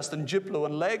incredible interest in Duplo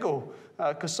and Lego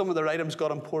because some of their items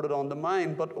got imported onto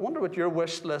mine. But I wonder what your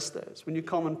wish list is when you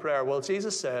come in prayer. Well,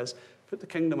 Jesus says, put the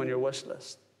kingdom on your wish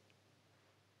list.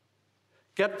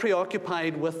 Get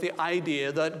preoccupied with the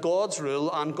idea that God's rule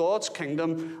and God's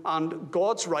kingdom and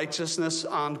God's righteousness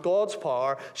and God's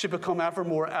power should become ever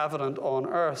more evident on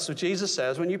earth. So Jesus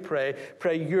says, when you pray,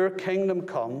 pray your kingdom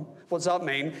come. What does that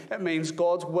mean? It means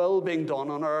God's will being done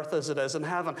on earth as it is in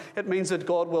heaven. It means that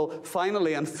God will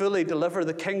finally and fully deliver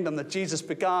the kingdom that Jesus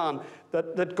began,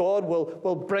 that God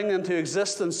will bring into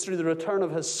existence through the return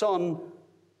of his Son,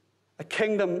 a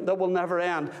kingdom that will never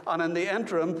end. And in the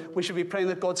interim, we should be praying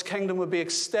that God's kingdom would be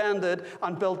extended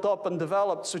and built up and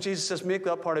developed. So Jesus says, make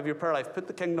that part of your prayer life. Put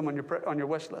the kingdom on your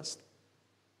wish list.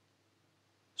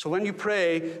 So when you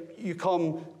pray, you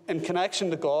come in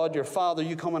connection to God, your Father,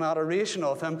 you come in adoration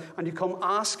of him, and you come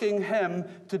asking him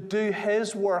to do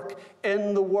his work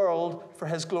in the world for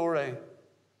his glory.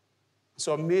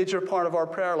 So a major part of our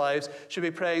prayer lives should be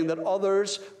praying that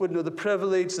others would know the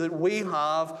privilege that we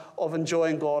have of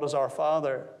enjoying God as our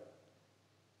Father.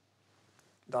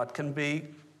 That can be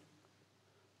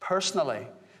personally.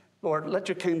 Lord, let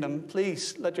your kingdom,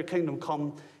 please, let your kingdom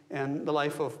come in the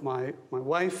life of my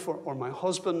wife or my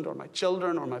husband or my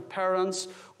children or my parents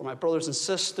or my brothers and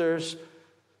sisters.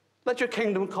 Let your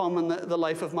kingdom come in the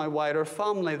life of my wider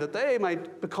family, that they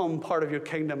might become part of your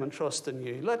kingdom and trust in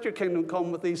you. Let your kingdom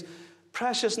come with these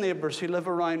precious neighbours who live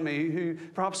around me, who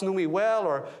perhaps know me well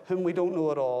or whom we don't know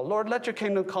at all. Lord, let your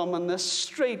kingdom come in this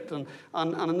street and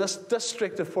in this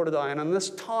district of Portadown, and in this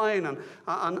town and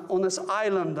on this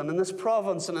island and in this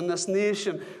province and in this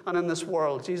nation and in this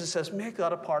world. Jesus says, make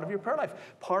that a part of your prayer life.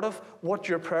 Part of what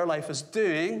your prayer life is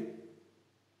doing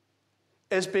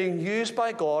is being used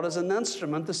by God as an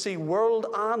instrument to see world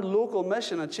and local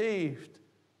mission achieved.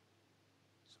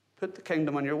 So put the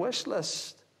kingdom on your wish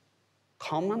list.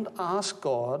 Come and ask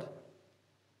God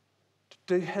to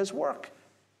do his work.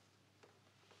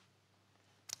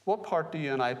 What part do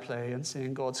you and I play in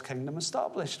seeing God's kingdom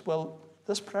established? Well,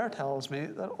 this prayer tells me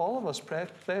that all of us play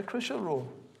a crucial role.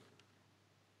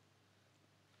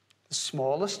 The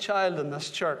smallest child in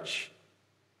this church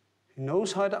who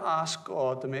knows how to ask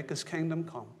God to make his kingdom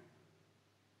come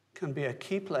can be a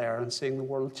key player in seeing the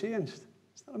world changed.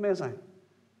 Isn't that amazing?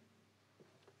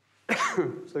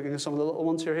 Just looking at some of the little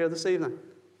ones who are here this evening.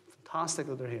 Fantastic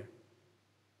that they're here.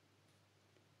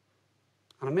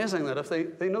 And amazing that if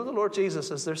they know the Lord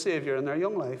Jesus as their Savior in their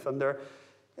young life and they're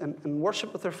in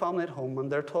worship with their family at home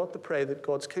and they're taught to pray that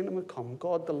God's kingdom would come,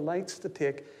 God delights to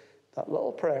take that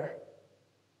little prayer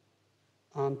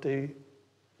and do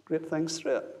great things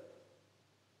through it.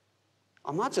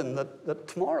 Imagine that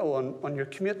tomorrow on your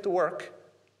commute to work,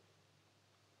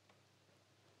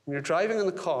 when you're driving in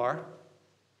the car,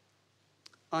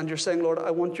 and you're saying, Lord,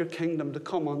 I want your kingdom to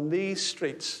come on these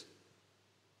streets.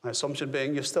 My assumption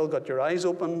being you've still got your eyes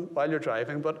open while you're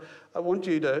driving, but I want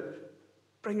you to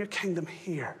bring your kingdom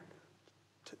here,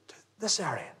 to this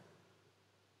area.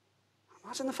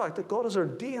 Imagine the fact that God has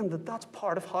ordained that that's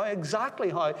part of exactly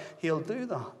how he'll do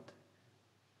that.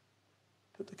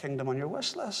 Put the kingdom on your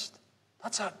wish list.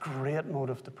 That's a great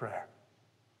motive to prayer.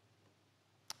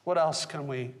 What else can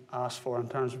we ask for in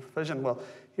terms of provision? Well,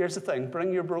 here's the thing.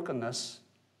 Bring your brokenness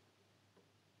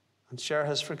and share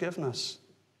his forgiveness.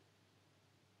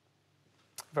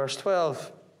 Verse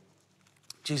 12,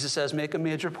 Jesus says, make a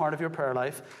major part of your prayer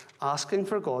life asking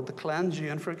for God to cleanse you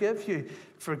and forgive you.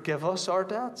 Forgive us our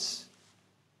debts.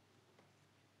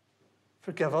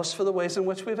 Forgive us for the ways in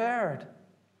which we've erred.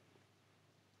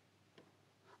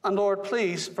 And Lord,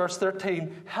 please, verse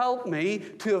 13, help me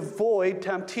to avoid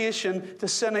temptation to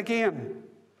sin again.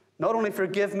 Not only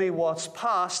forgive me what's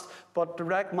past, but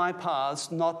direct my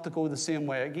paths not to go the same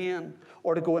way again,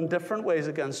 or to go in different ways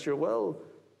against your will.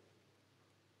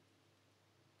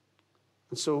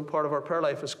 And so part of our prayer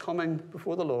life is coming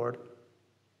before the Lord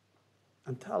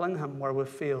and telling him where we've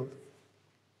failed.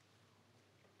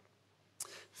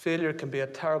 Failure can be a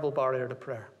terrible barrier to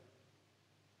prayer.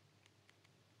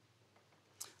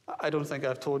 I don't think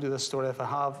I've told you this story. If I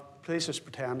have, please just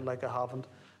pretend like I haven't.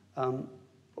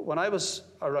 But when I was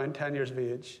around 10 years of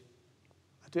age,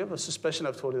 I do have a suspicion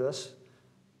I've told you this,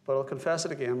 but I'll confess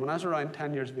it again. When I was around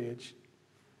 10 years of age,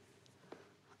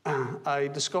 I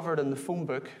discovered in the phone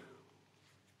book,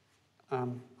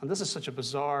 and this is such a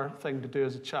bizarre thing to do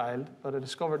as a child, but I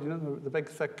discovered, the big,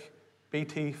 thick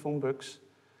BT phone books.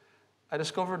 I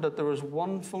discovered that there was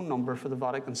one phone number for the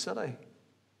Vatican City.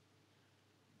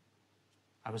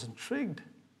 I was intrigued.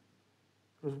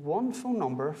 There was one phone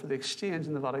number for the exchange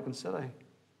in the Vatican City.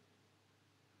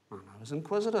 And I was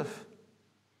inquisitive.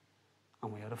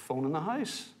 And we had a phone in the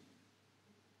house.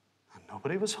 And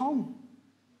nobody was home.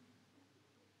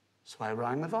 So I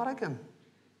rang the Vatican.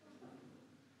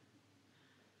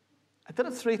 I did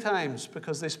it 3 times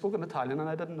because they spoke in Italian and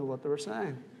I didn't know what they were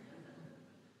saying.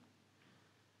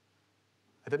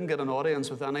 I didn't get an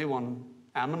audience with anyone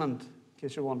eminent, in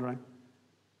case you're wondering.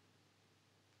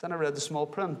 Then I read the small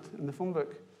print in the phone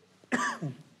book.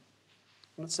 And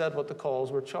it said what the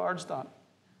calls were charged at.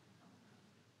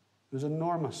 It was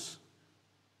enormous.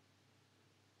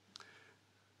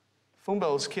 Phone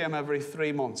bills came every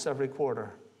 3 months, every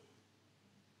quarter.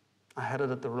 I had it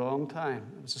at the wrong time.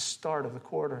 It was the start of the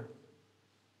quarter.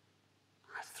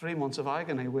 I had 3 months of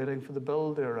agony waiting for the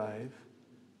bill to arrive.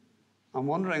 I'm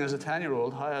wondering as a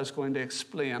 10-year-old how I was going to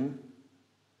explain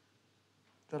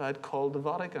that I'd called the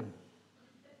Vatican.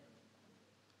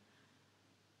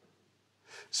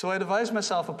 So I devised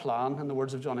myself a plan, in the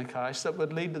words of Johnny Cash, that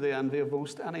would lead to the envy of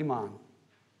most any man.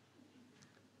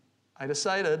 I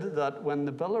decided that when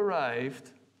the bill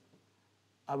arrived,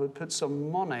 I would put some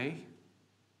money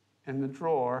in the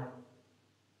drawer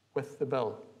with the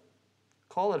bill.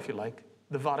 Call it, if you like,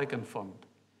 the Vatican Fund.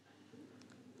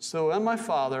 So when my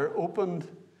father opened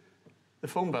the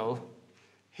phone bill,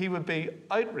 he would be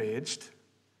outraged,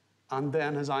 and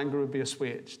then his anger would be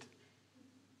assuaged.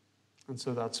 And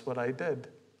so that's what I did.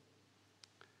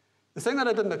 The thing that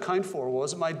I didn't account for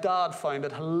was my dad found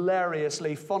it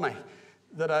hilariously funny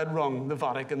that I'd rung the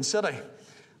Vatican City.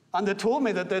 And they told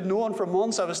me that they'd known for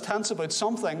months I was tense about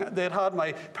something. They'd had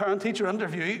my parent-teacher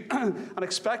interview and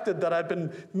expected that I'd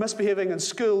been misbehaving in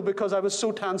school because I was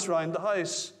so tense around the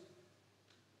house.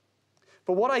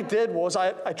 But what I did was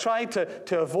I tried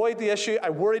to avoid the issue.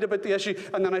 I worried about the issue,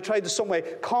 and then I tried to some way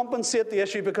compensate the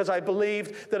issue because I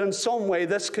believed that in some way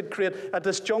this could create a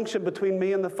disjunction between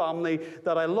me and the family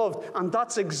that I loved. And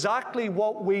that's exactly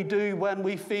what we do when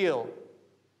we fail.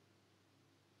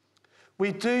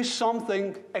 We do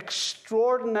something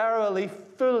extraordinarily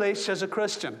foolish as a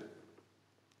Christian,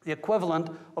 the equivalent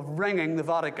of ringing the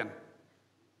Vatican.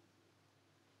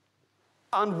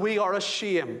 And we are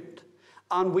ashamed.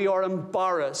 And we are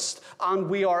embarrassed, and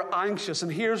we are anxious. And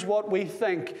here's what we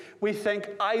think. We think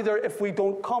either if we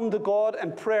don't come to God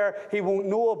in prayer, he won't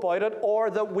know about it, or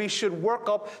that we should work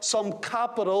up some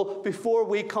capital before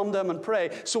we come to him and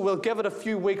pray. So we'll give it a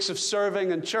few weeks of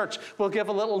serving in church. We'll give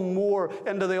a little more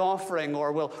into the offering,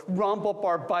 or we'll ramp up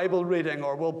our Bible reading,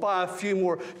 or we'll buy a few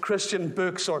more Christian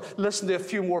books, or listen to a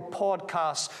few more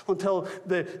podcasts until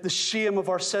the shame of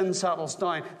our sin settles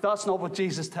down. That's not what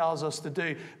Jesus tells us to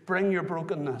do. Bring your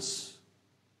brokenness.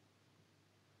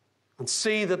 And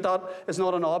see that that is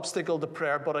not an obstacle to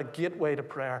prayer, but a gateway to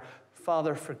prayer.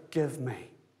 Father, forgive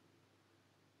me.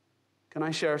 Can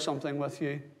I share something with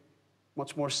you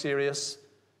much more serious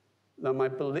than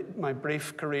my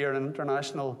brief career in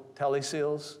international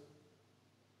telesales?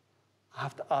 I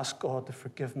have to ask God to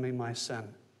forgive me my sin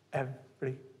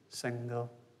every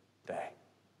single day,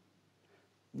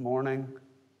 morning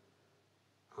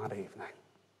and evening.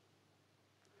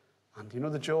 And you know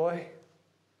the joy?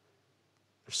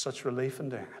 There's such relief in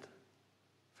doing it.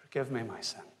 Forgive me my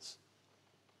sins.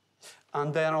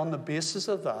 And then on the basis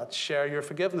of that, share your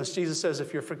forgiveness. Jesus says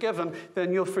if you're forgiven,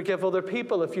 then you'll forgive other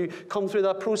people. If you come through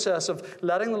that process of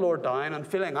letting the Lord down and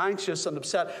feeling anxious and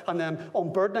upset and then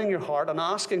unburdening your heart and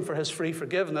asking for his free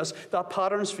forgiveness, that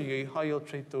patterns for you how you'll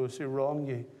treat those who wrong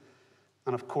you.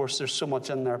 And of course, there's so much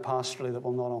in there pastorally that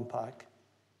we'll not unpack.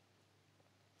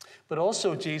 But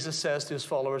also, Jesus says to his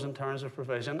followers in terms of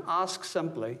provision, ask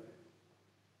simply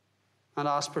and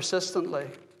ask persistently.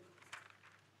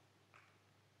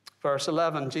 Verse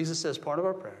 11, Jesus says part of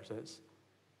our prayers is,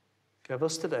 give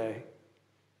us today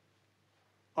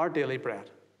our daily bread.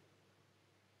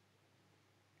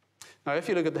 Now, if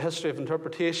you look at the history of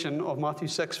interpretation of Matthew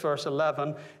 6, verse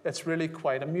 11, it's really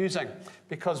quite amusing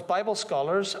because Bible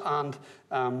scholars and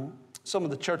some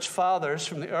of the church fathers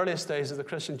from the earliest days of the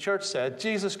Christian church said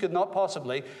Jesus could not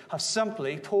possibly have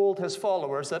simply told his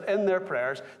followers that in their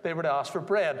prayers they were to ask for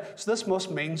bread. So this must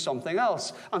mean something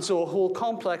else. And so a whole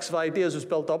complex of ideas was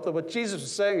built up that what Jesus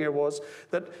was saying here was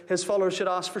that his followers should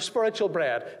ask for spiritual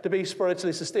bread to be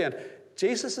spiritually sustained.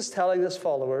 Jesus is telling his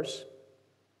followers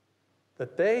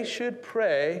that they should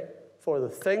pray for the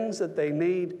things that they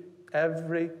need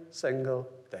every single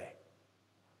day.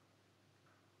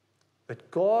 That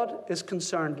God is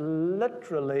concerned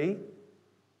literally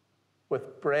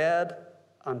with bread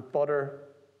and butter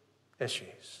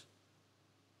issues.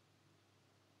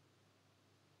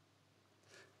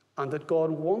 And that God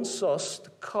wants us to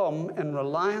come in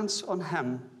reliance on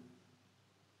him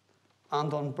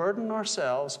and unburden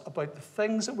ourselves about the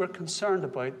things that we're concerned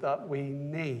about that we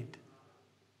need.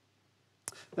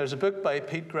 There's a book by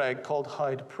Pete Greig called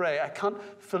How to Pray. I can't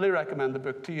fully recommend the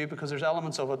book to you because there's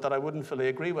elements of it that I wouldn't fully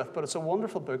agree with, but it's a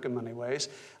wonderful book in many ways.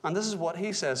 And this is what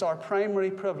he says. Our primary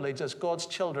privilege as God's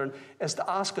children is to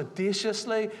ask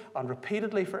audaciously and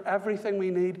repeatedly for everything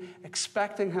we need,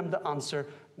 expecting him to answer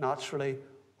naturally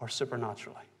or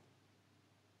supernaturally.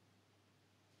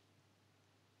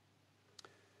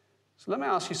 So let me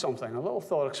ask you something, a little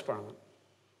thought experiment.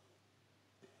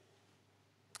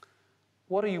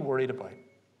 What are you worried about?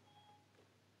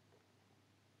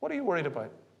 What are you worried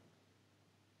about?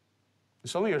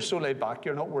 Some of you are so laid back,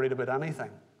 you're not worried about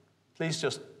anything. Please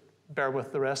just bear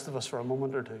with the rest of us for a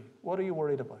moment or two. What are you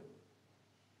worried about?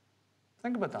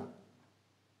 Think about that.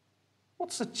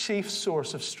 What's the chief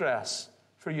source of stress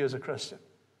for you as a Christian?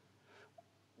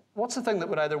 What's the thing that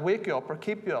would either wake you up or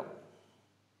keep you up?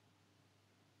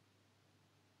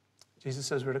 Jesus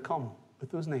says we're to come with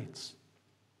those needs.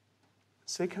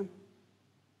 Seek him.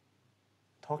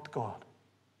 Talk to God.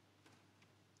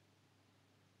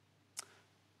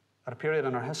 At a period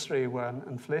in our history when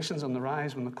inflation's on the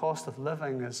rise, when the cost of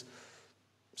living is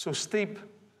so steep,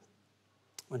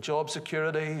 when job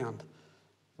security and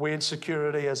wage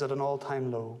security is at an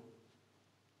all-time low,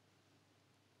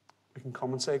 we can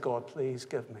come and say, God, please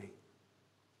give me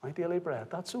my daily bread.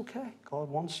 That's okay. God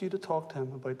wants you to talk to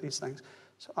him about these things.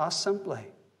 So ask simply.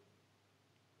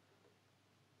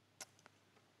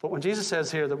 But when Jesus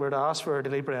says here that we're to ask for our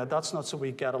daily bread, that's not so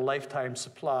we get a lifetime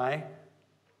supply.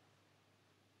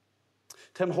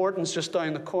 Tim Hortons just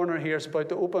down the corner here is about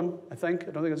to open, I think.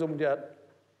 I don't think it's opened yet.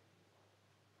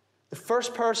 The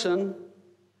first person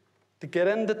to get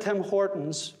into Tim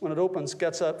Hortons when it opens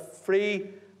gets a free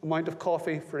amount of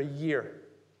coffee for a year.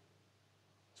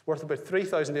 It's worth about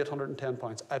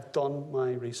 £3,810. I've done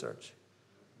my research.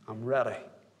 I'm ready. It'd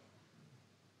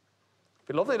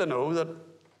be lovely to know that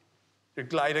you're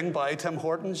gliding by Tim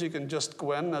Hortons. You can just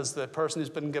go in as the person who's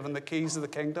been given the keys of the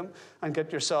kingdom and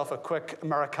get yourself a quick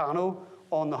Americano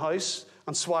on the house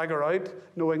and swagger out,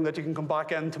 knowing that you can come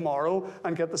back in tomorrow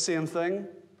and get the same thing.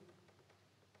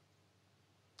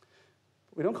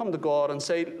 We don't come to God and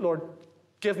say, Lord,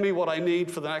 give me what I need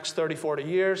for the next 30, 40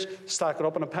 years, stack it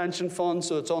up in a pension fund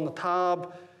so it's on the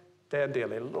tab, day and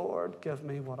daily. Lord, give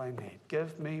me what I need.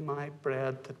 Give me my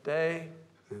bread today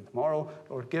and tomorrow.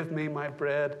 Lord, give me my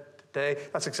bread today.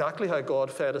 That's exactly how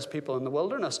God fed his people in the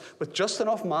wilderness, with just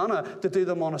enough manna to do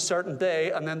them on a certain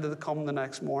day and then to come the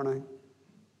next morning.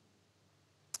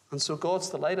 And so God's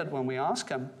delighted when we ask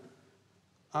him,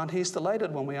 and he's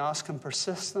delighted when we ask him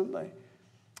persistently.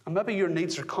 And maybe your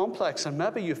needs are complex, and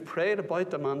maybe you've prayed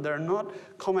about them and they're not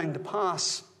coming to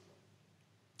pass.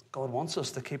 God wants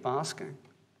us to keep asking.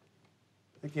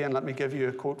 Again, let me give you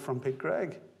a quote from Pete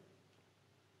Greig.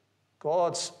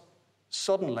 God's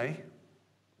suddenly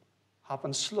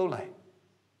happens slowly.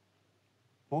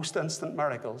 Most instant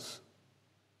miracles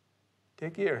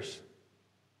take years.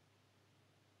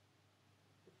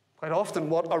 Quite often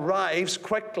what arrives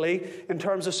quickly in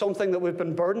terms of something that we've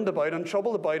been burdened about and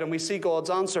troubled about, and we see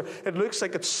God's answer, it looks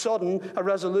like it's sudden, a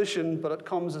resolution, but it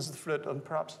comes as the fruit of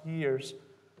perhaps years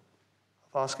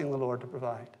of asking the Lord to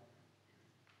provide.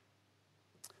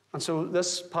 And so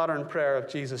this pattern prayer of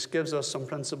Jesus gives us some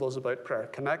principles about prayer.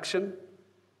 Connection.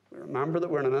 We remember that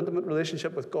we're in an intimate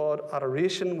relationship with God.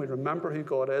 Adoration. We remember who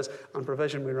God is. And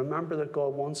provision. We remember that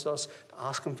God wants us to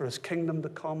ask him for his kingdom to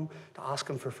come, to ask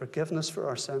him for forgiveness for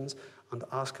our sins, and to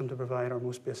ask him to provide our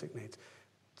most basic needs.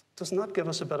 Doesn't that give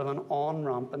us a bit of an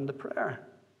on-ramp into prayer?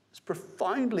 It's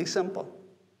profoundly simple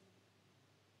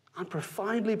and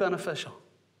profoundly beneficial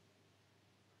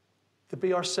to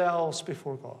be ourselves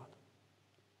before God,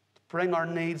 to bring our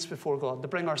needs before God, to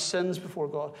bring our sins before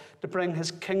God, to bring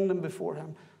his kingdom before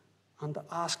him, and to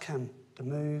ask him to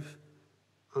move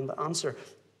and to answer.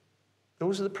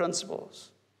 Those are the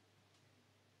principles.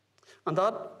 And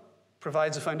that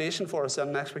provides a foundation for us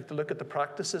then next week to look at the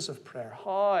practices of prayer.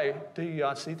 How do you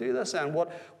actually do this? And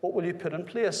what will you put in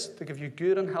place to give you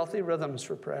good and healthy rhythms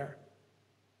for prayer?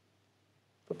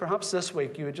 But perhaps this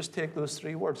week you would just take those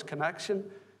three words: connection,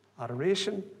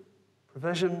 adoration,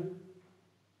 provision.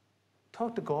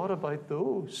 Talk to God about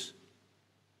those.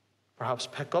 Perhaps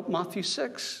pick up Matthew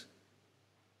 6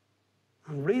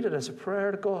 and read it as a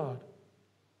prayer to God.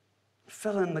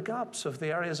 Fill in the gaps of the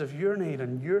areas of your need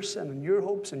and your sin and your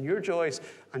hopes and your joys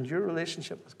and your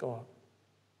relationship with God.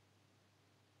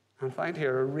 And find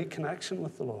here a reconnection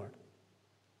with the Lord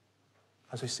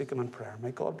as we seek him in prayer.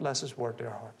 May God bless his word to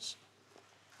our hearts.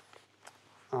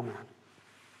 Amen.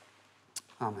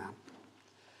 Amen.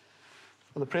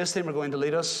 Well, the praise team are going to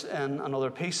lead us in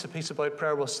another piece, a piece about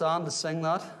prayer. We'll stand to sing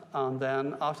that, and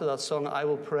then after that song, I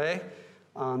will pray,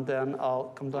 and then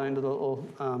I'll come down to the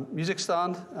little music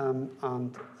stand, and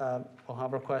we'll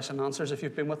have our question and answers. If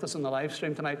you've been with us in the live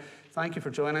stream tonight, thank you for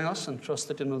joining us, and trust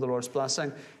that you know the Lord's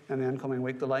blessing in the incoming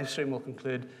week. The live stream will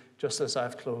conclude just as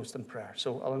I've closed in prayer.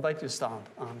 So I'll invite you to stand,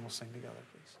 and we'll sing together,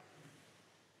 please.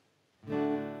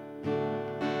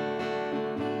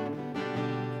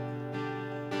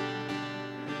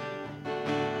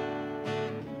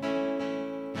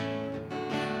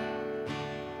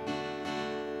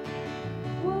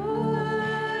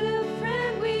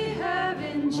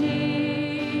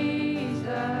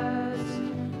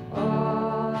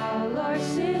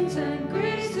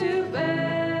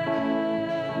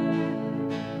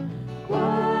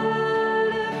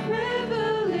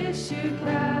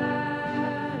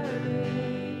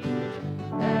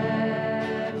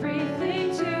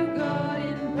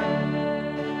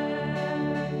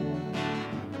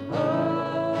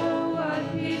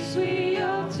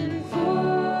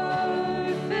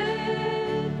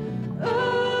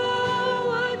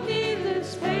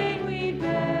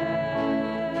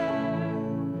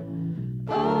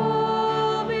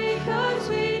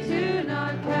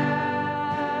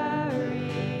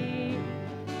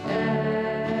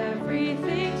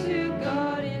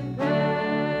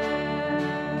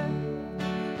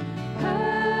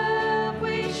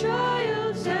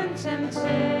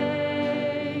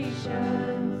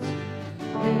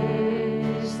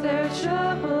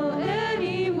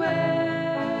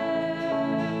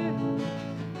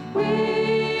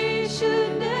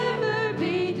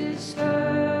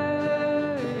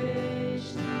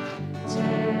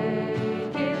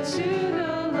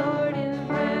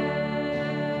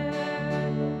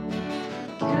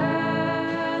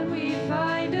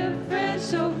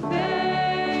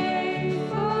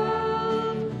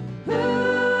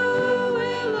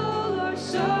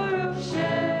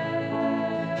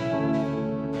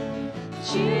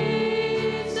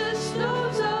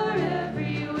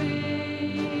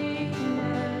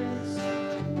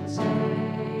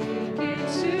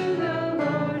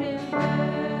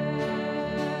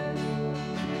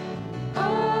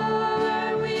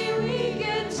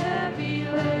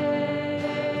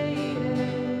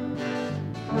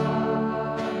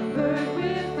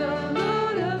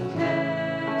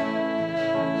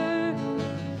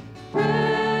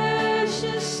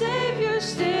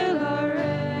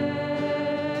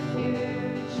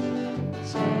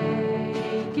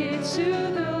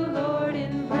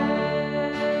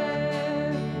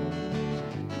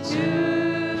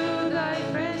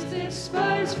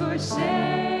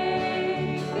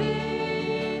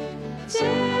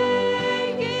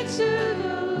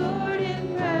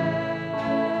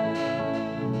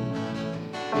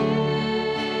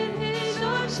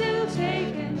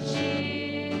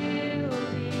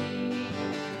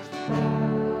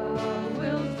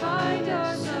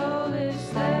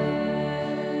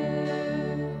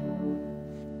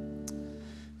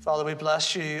 Father, we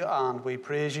bless you and we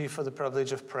praise you for the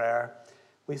privilege of prayer.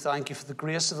 We thank you for the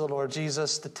grace of the Lord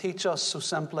Jesus to teach us so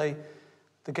simply,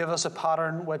 to give us a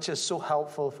pattern which is so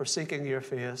helpful for seeking your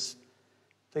face.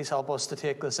 Please help us to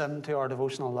take this into our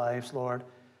devotional lives, Lord,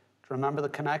 to remember the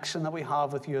connection that we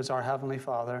have with you as our Heavenly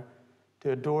Father,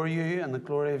 to adore you in the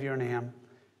glory of your name,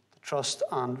 to trust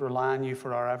and rely on you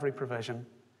for our every provision.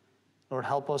 Lord,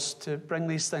 help us to bring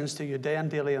these things to you day and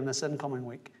daily in this incoming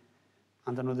week,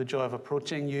 and to know the joy of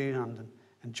approaching you and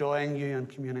enjoying you and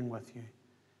communing with you.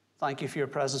 Thank you for your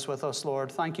presence with us,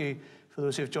 Lord. Thank you for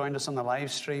those who have joined us on the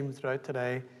live stream throughout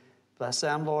today. Bless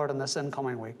them, Lord, in this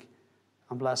incoming week.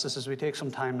 And bless us as we take some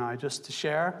time now just to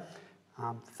share,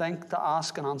 think, to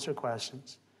ask and answer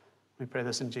questions. We pray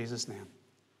this in Jesus' name.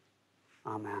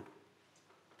 Amen.